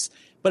texts,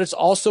 but it's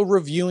also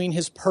reviewing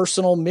his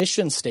personal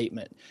mission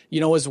statement,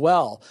 as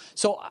well.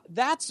 So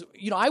that's,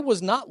 I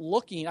was not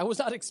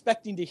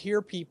expecting to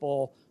hear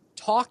people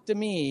talk to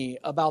me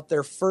about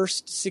their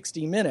first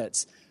 60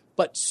 minutes,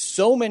 but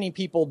so many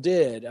people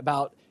did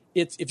about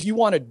it's, if you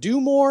want to do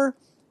more,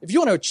 if you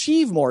want to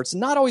achieve more, it's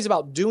not always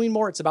about doing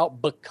more, it's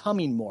about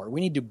becoming more.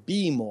 We need to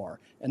be more.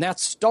 And that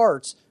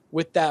starts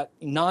with that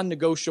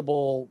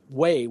non-negotiable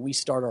way we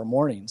start our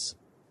mornings.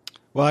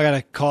 Well, I got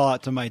to call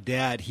out to my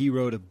dad. He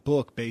wrote a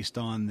book based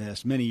on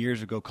this many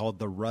years ago called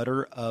The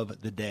Rudder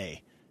of the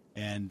Day.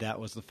 And that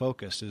was the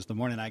focus, is the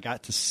morning. I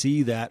got to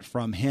see that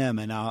from him.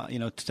 And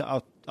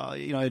I'll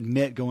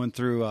admit, going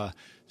through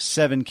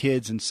 7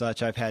 kids and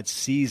such, I've had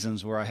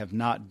seasons where I have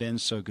not been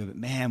so good. But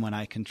man, when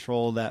I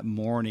control that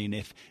morning,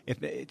 if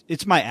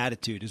it's my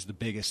attitude is the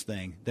biggest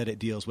thing that it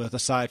deals with,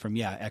 aside from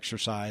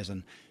exercise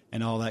and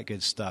all that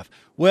good stuff.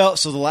 Well,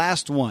 so the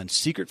last one,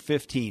 Secret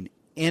 15,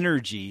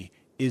 energy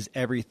is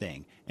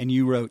everything. And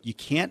you wrote, you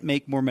can't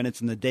make more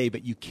minutes in the day,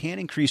 but you can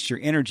increase your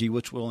energy,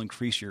 which will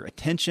increase your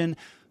attention,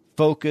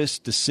 focus,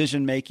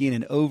 decision-making,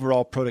 and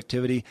overall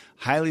productivity.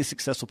 Highly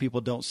successful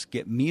people don't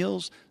skip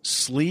meals,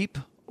 sleep,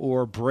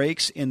 or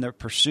breaks in the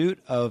pursuit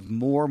of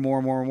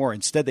more.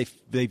 Instead,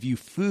 they view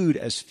food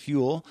as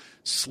fuel,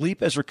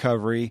 sleep as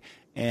recovery,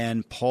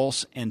 and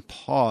pulse and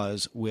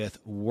pause with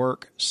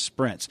work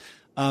sprints.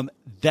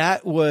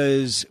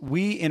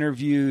 We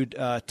interviewed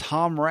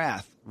Tom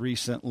Rath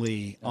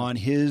recently on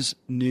his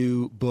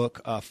new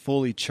book,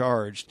 Fully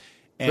Charged.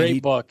 And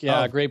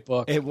great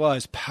book. It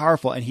was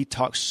powerful. And he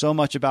talks so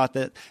much about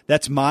that.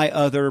 That's my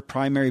other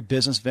primary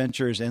business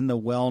ventures in the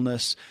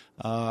wellness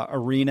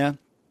arena.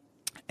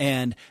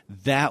 And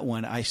that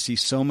one, I see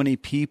so many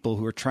people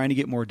who are trying to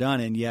get more done,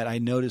 and yet I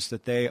notice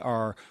that they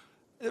are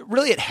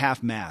really at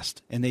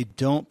half-mast, and they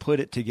don't put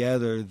it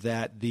together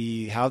that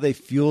how they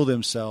fuel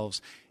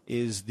themselves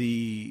is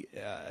the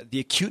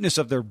acuteness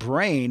of their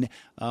brain,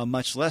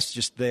 much less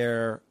just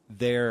their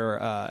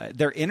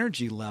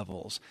energy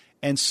levels.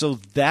 And so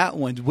that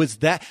one was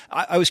that.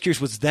 I was curious,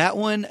 was that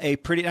one a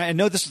pretty? I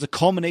know this is a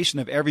culmination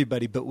of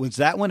everybody, but was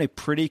that one a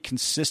pretty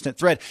consistent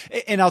thread?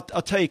 And I'll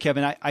tell you,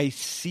 Kevin, I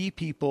see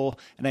people,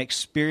 and I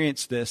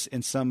experience this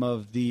in some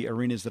of the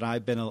arenas that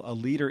I've been a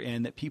leader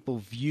in, that people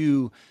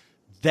view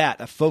that,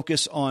 a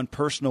focus on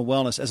personal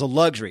wellness, as a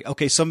luxury.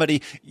 Okay,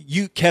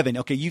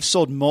 Kevin, you've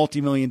sold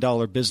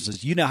multi-million-dollar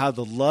businesses. You now have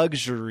the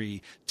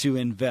luxury to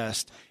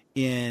invest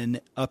in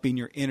upping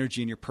your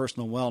energy and your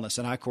personal wellness.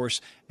 And I, of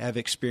course, have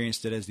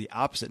experienced it as the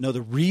opposite. No,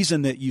 the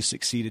reason that you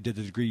succeeded to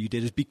the degree you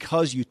did is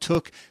because you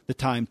took the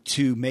time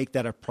to make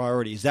that a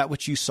priority. Is that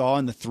what you saw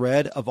in the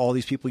thread of all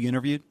these people you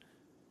interviewed?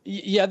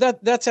 Yeah,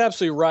 that's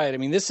absolutely right. I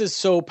mean, this is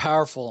so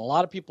powerful. And a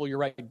lot of people, you're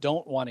right,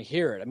 don't want to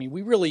hear it. I mean,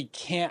 we really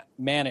can't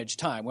manage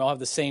time. We all have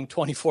the same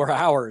 24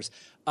 hours.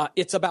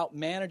 It's about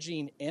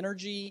managing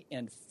energy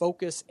and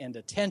focus and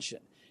attention.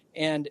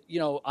 And,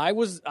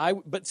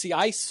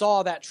 I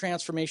saw that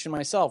transformation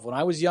myself. When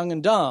I was young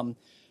and dumb,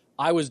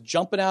 I was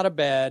jumping out of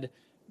bed,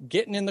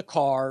 getting in the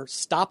car,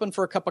 stopping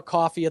for a cup of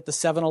coffee at the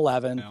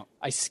 7-Eleven. No.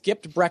 I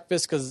skipped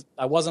breakfast because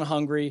I wasn't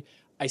hungry.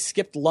 I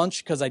skipped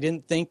lunch because I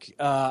didn't think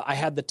I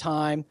had the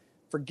time.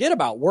 Forget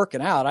about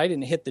working out. I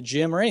didn't hit the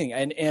gym or anything.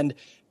 And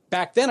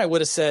back then I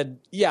would have said,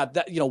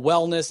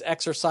 wellness,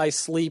 exercise,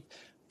 sleep,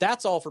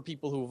 that's all for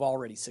people who have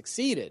already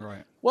succeeded.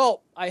 Right.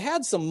 Well, I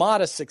had some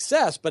modest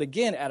success, but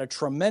again, at a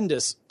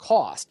tremendous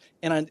cost.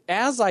 And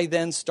as I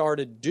then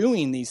started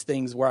doing these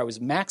things where I was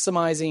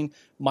maximizing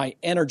my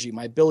energy,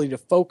 my ability to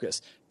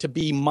focus, to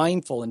be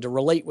mindful, and to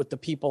relate with the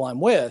people I'm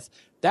with,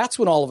 that's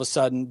when all of a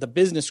sudden the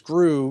business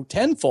grew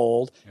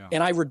tenfold,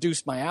 and I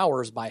reduced my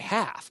hours by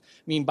half.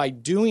 I mean, by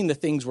doing the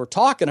things we're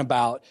talking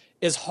about,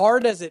 as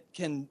hard as it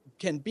can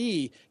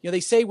be, they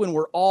say when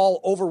we're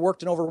all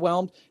overworked and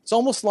overwhelmed, it's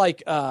almost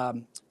like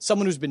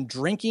someone who's been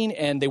drinking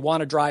and they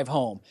want to drive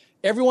home.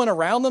 Everyone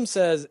around them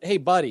says, hey,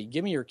 buddy,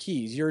 give me your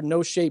keys. You're in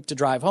no shape to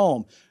drive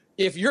home.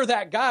 If you're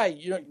that guy,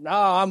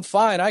 I'm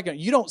fine.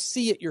 You don't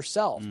see it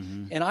yourself.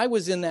 Mm-hmm. And I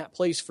was in that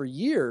place for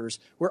years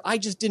where I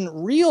just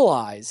didn't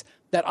realize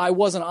that I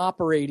wasn't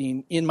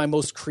operating in my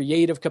most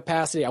creative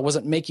capacity. I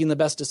wasn't making the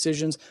best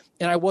decisions,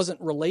 and I wasn't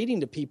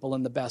relating to people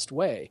in the best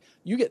way.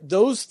 You get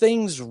those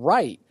things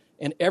right,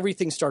 and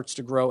everything starts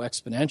to grow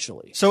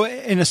exponentially. So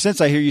in a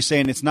sense, I hear you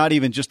saying it's not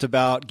even just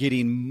about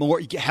getting more,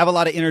 you have a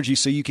lot of energy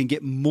so you can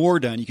get more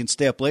done. You can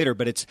stay up later,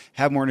 but it's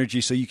have more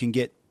energy so you can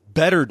get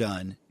better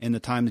done in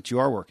the time that you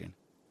are working.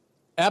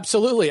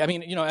 Absolutely. I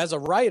mean, as a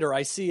writer,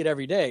 I see it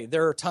every day.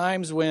 There are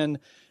times when,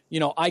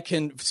 I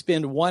can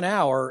spend 1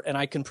 hour and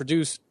I can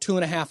produce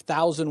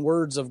 2,500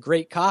 words of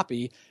great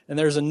copy. And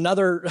there's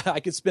another, I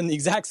could spend the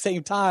exact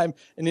same time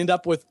and end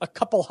up with a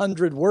couple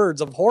hundred words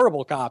of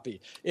horrible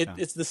copy.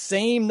 It's the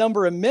same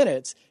number of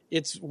minutes.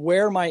 It's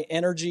where my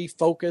energy,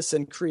 focus,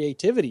 and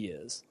creativity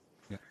is.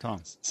 Yeah,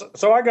 Tom.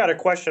 So I got a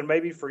question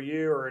maybe for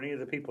you or any of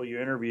the people you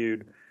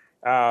interviewed.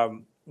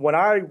 When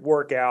I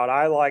work out,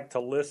 I like to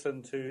do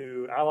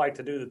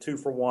the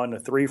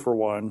 2-for-1, the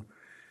 3-for-1.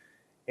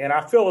 And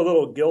I feel a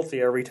little guilty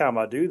every time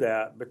I do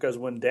that, because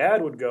when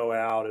Dad would go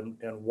out and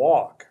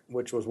walk,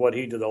 which was what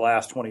he did the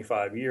last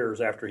 25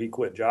 years after he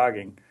quit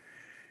jogging,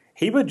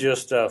 he would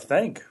just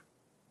think.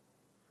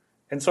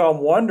 And so I'm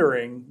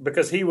wondering,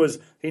 because he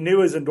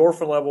knew his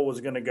endorphin level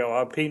was going to go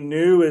up. He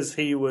knew as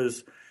he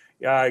was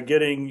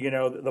getting,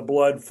 the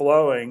blood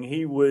flowing,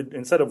 he would,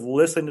 instead of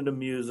listening to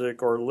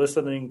music or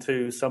listening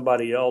to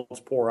somebody else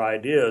pour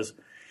ideas,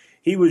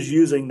 he was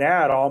using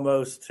that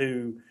almost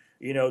to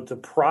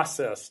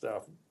process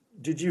stuff.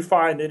 Did you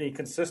find any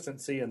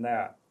consistency in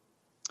that?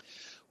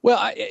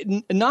 Well,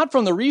 not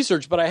from the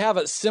research, but I have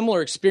a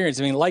similar experience.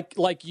 I mean,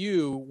 like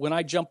you, when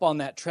I jump on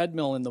that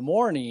treadmill in the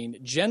morning,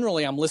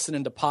 generally I'm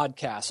listening to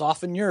podcasts,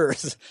 often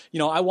yours.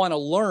 I want to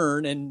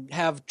learn and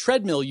have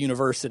treadmill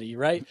university,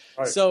 right?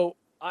 So,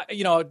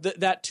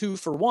 that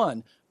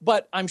 2-for-1.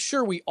 But I'm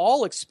sure we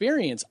all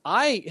experience.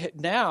 I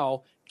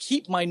now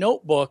keep my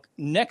notebook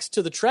next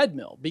to the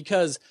treadmill,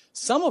 because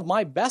some of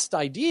my best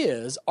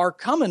ideas are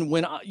coming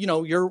when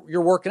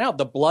you're working out.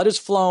 The blood is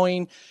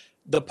flowing,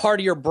 the part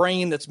of your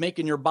brain that's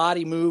making your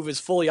body move is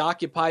fully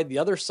occupied, the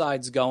other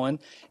side's going.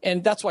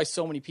 And that's why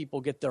so many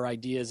people get their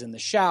ideas in the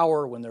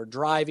shower, when they're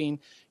driving.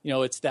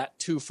 It's that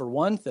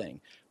 2-for-1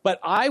 thing. But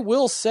I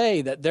will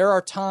say that there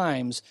are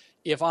times,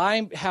 if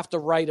I have to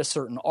write a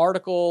certain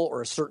article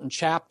or a certain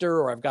chapter,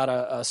 or I've got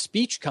a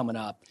speech coming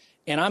up,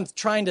 and I'm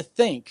trying to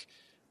think,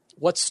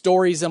 what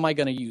stories am I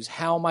going to use?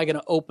 How am I going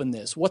to open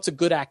this? What's a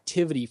good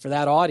activity for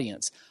that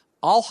audience?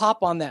 I'll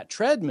hop on that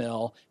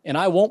treadmill and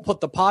I won't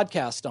put the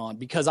podcast on,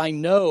 because I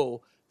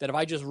know that if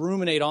I just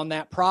ruminate on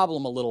that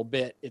problem a little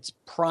bit, it's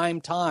prime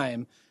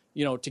time,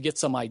 to get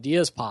some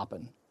ideas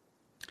popping.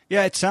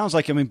 Yeah, it sounds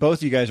like, both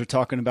of you guys are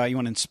talking about you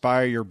want to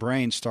inspire your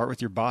brain, start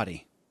with your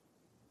body.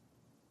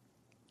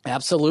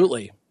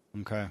 Absolutely.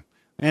 Okay.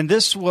 And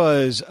this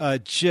was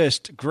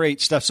just great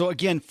stuff. So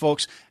again,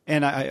 folks,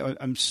 and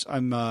I'm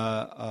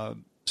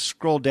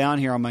scrolled down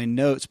here on my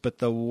notes, but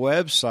the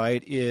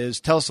website is,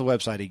 tell us the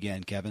website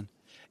again, Kevin.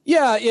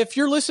 Yeah, if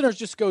your listeners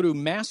just go to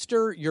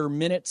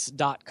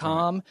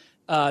masteryourminutes.com,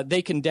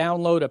 they can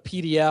download a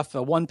PDF,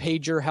 a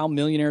one-pager, how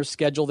millionaires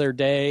schedule their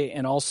day,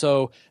 and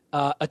also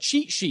a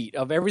cheat sheet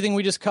of everything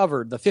we just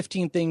covered, the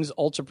 15 things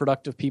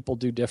ultra-productive people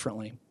do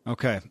differently.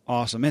 Okay,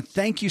 awesome. And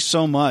thank you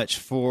so much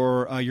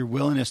for your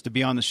willingness to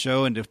be on the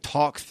show and to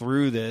talk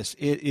through this.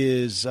 It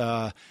is,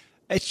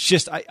 it's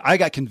just, I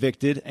got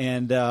convicted,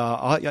 and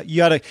you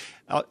got to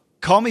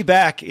call me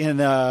back in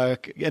a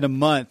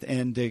month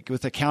and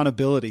with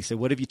accountability. Say,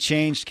 what have you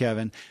changed,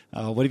 Kevin?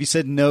 What have you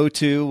said no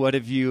to? What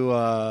have you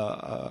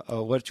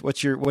what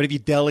have you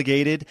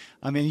delegated?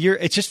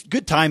 It's just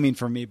good timing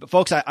for me. But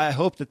folks, I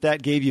hope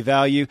that gave you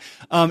value.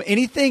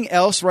 Anything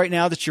else right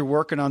now that you're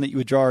working on that you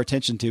would draw our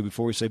attention to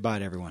before we say bye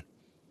to everyone?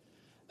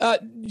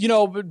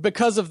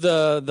 Because of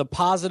the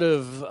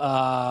positive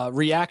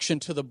reaction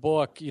to the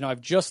book,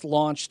 I've just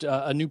launched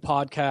a new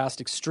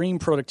podcast, Extreme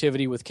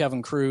Productivity with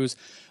Kevin Kruse.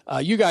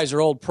 You guys are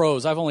old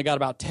pros. I've only got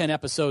about 10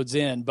 episodes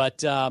in,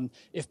 but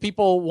if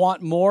people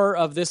want more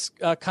of this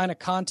kind of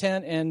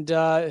content and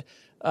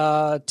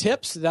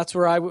tips, that's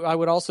where I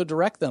would also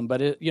direct them.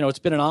 But it's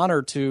been an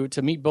honor to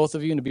meet both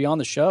of you and to be on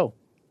the show.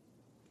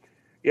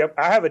 Yep,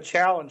 I have a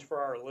challenge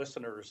for our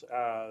listeners.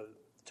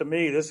 To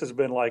me, this has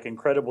been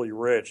incredibly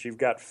rich. You've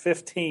got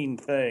 15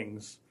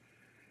 things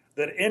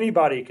that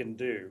anybody can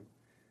do.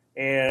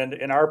 And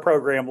in our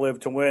program,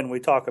 Live to Win, we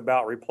talk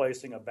about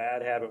replacing a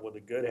bad habit with a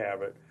good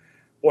habit.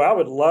 Well, I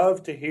would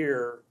love to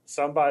hear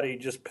somebody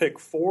just pick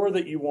 4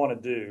 that you want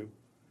to do.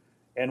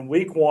 And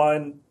week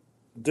 1,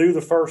 do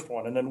the first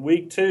one. And then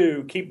week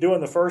 2, keep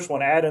doing the first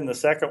one, add in the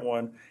second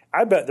one.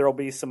 I bet there'll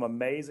be some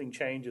amazing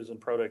changes in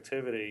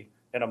productivity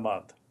in a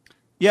month.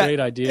 Yeah, great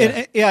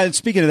idea. And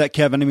speaking of that,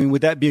 Kevin,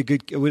 would that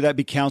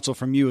be counsel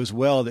from you as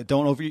well, that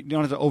you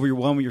don't have to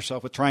overwhelm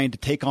yourself with trying to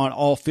take on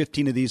all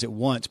 15 of these at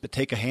once, but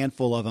take a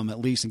handful of them at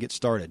least and get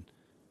started?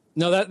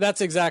 No,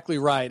 that's exactly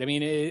right. I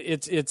mean,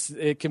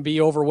 it can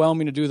be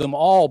overwhelming to do them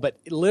all, but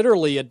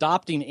literally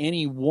adopting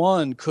any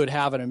one could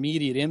have an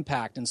immediate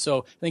impact. And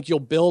so I think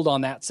you'll build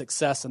on that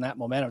success and that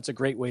momentum. It's a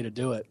great way to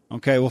do it.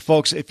 Okay. Well,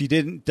 folks, if you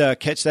didn't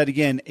catch that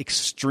again,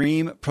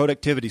 Extreme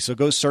Productivity. So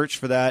go search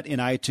for that in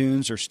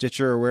iTunes or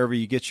Stitcher or wherever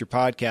you get your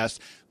podcast.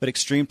 But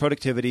Extreme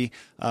Productivity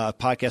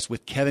podcast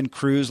with Kevin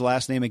Kruse.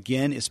 Last name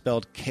again is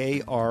spelled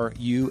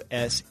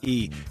Kruse.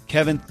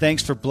 Kevin,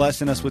 thanks for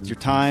blessing us with your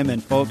time.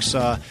 And folks,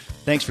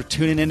 thanks for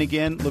tuning in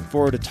again. Look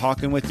forward to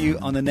talking with you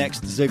on the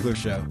next Ziglar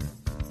Show.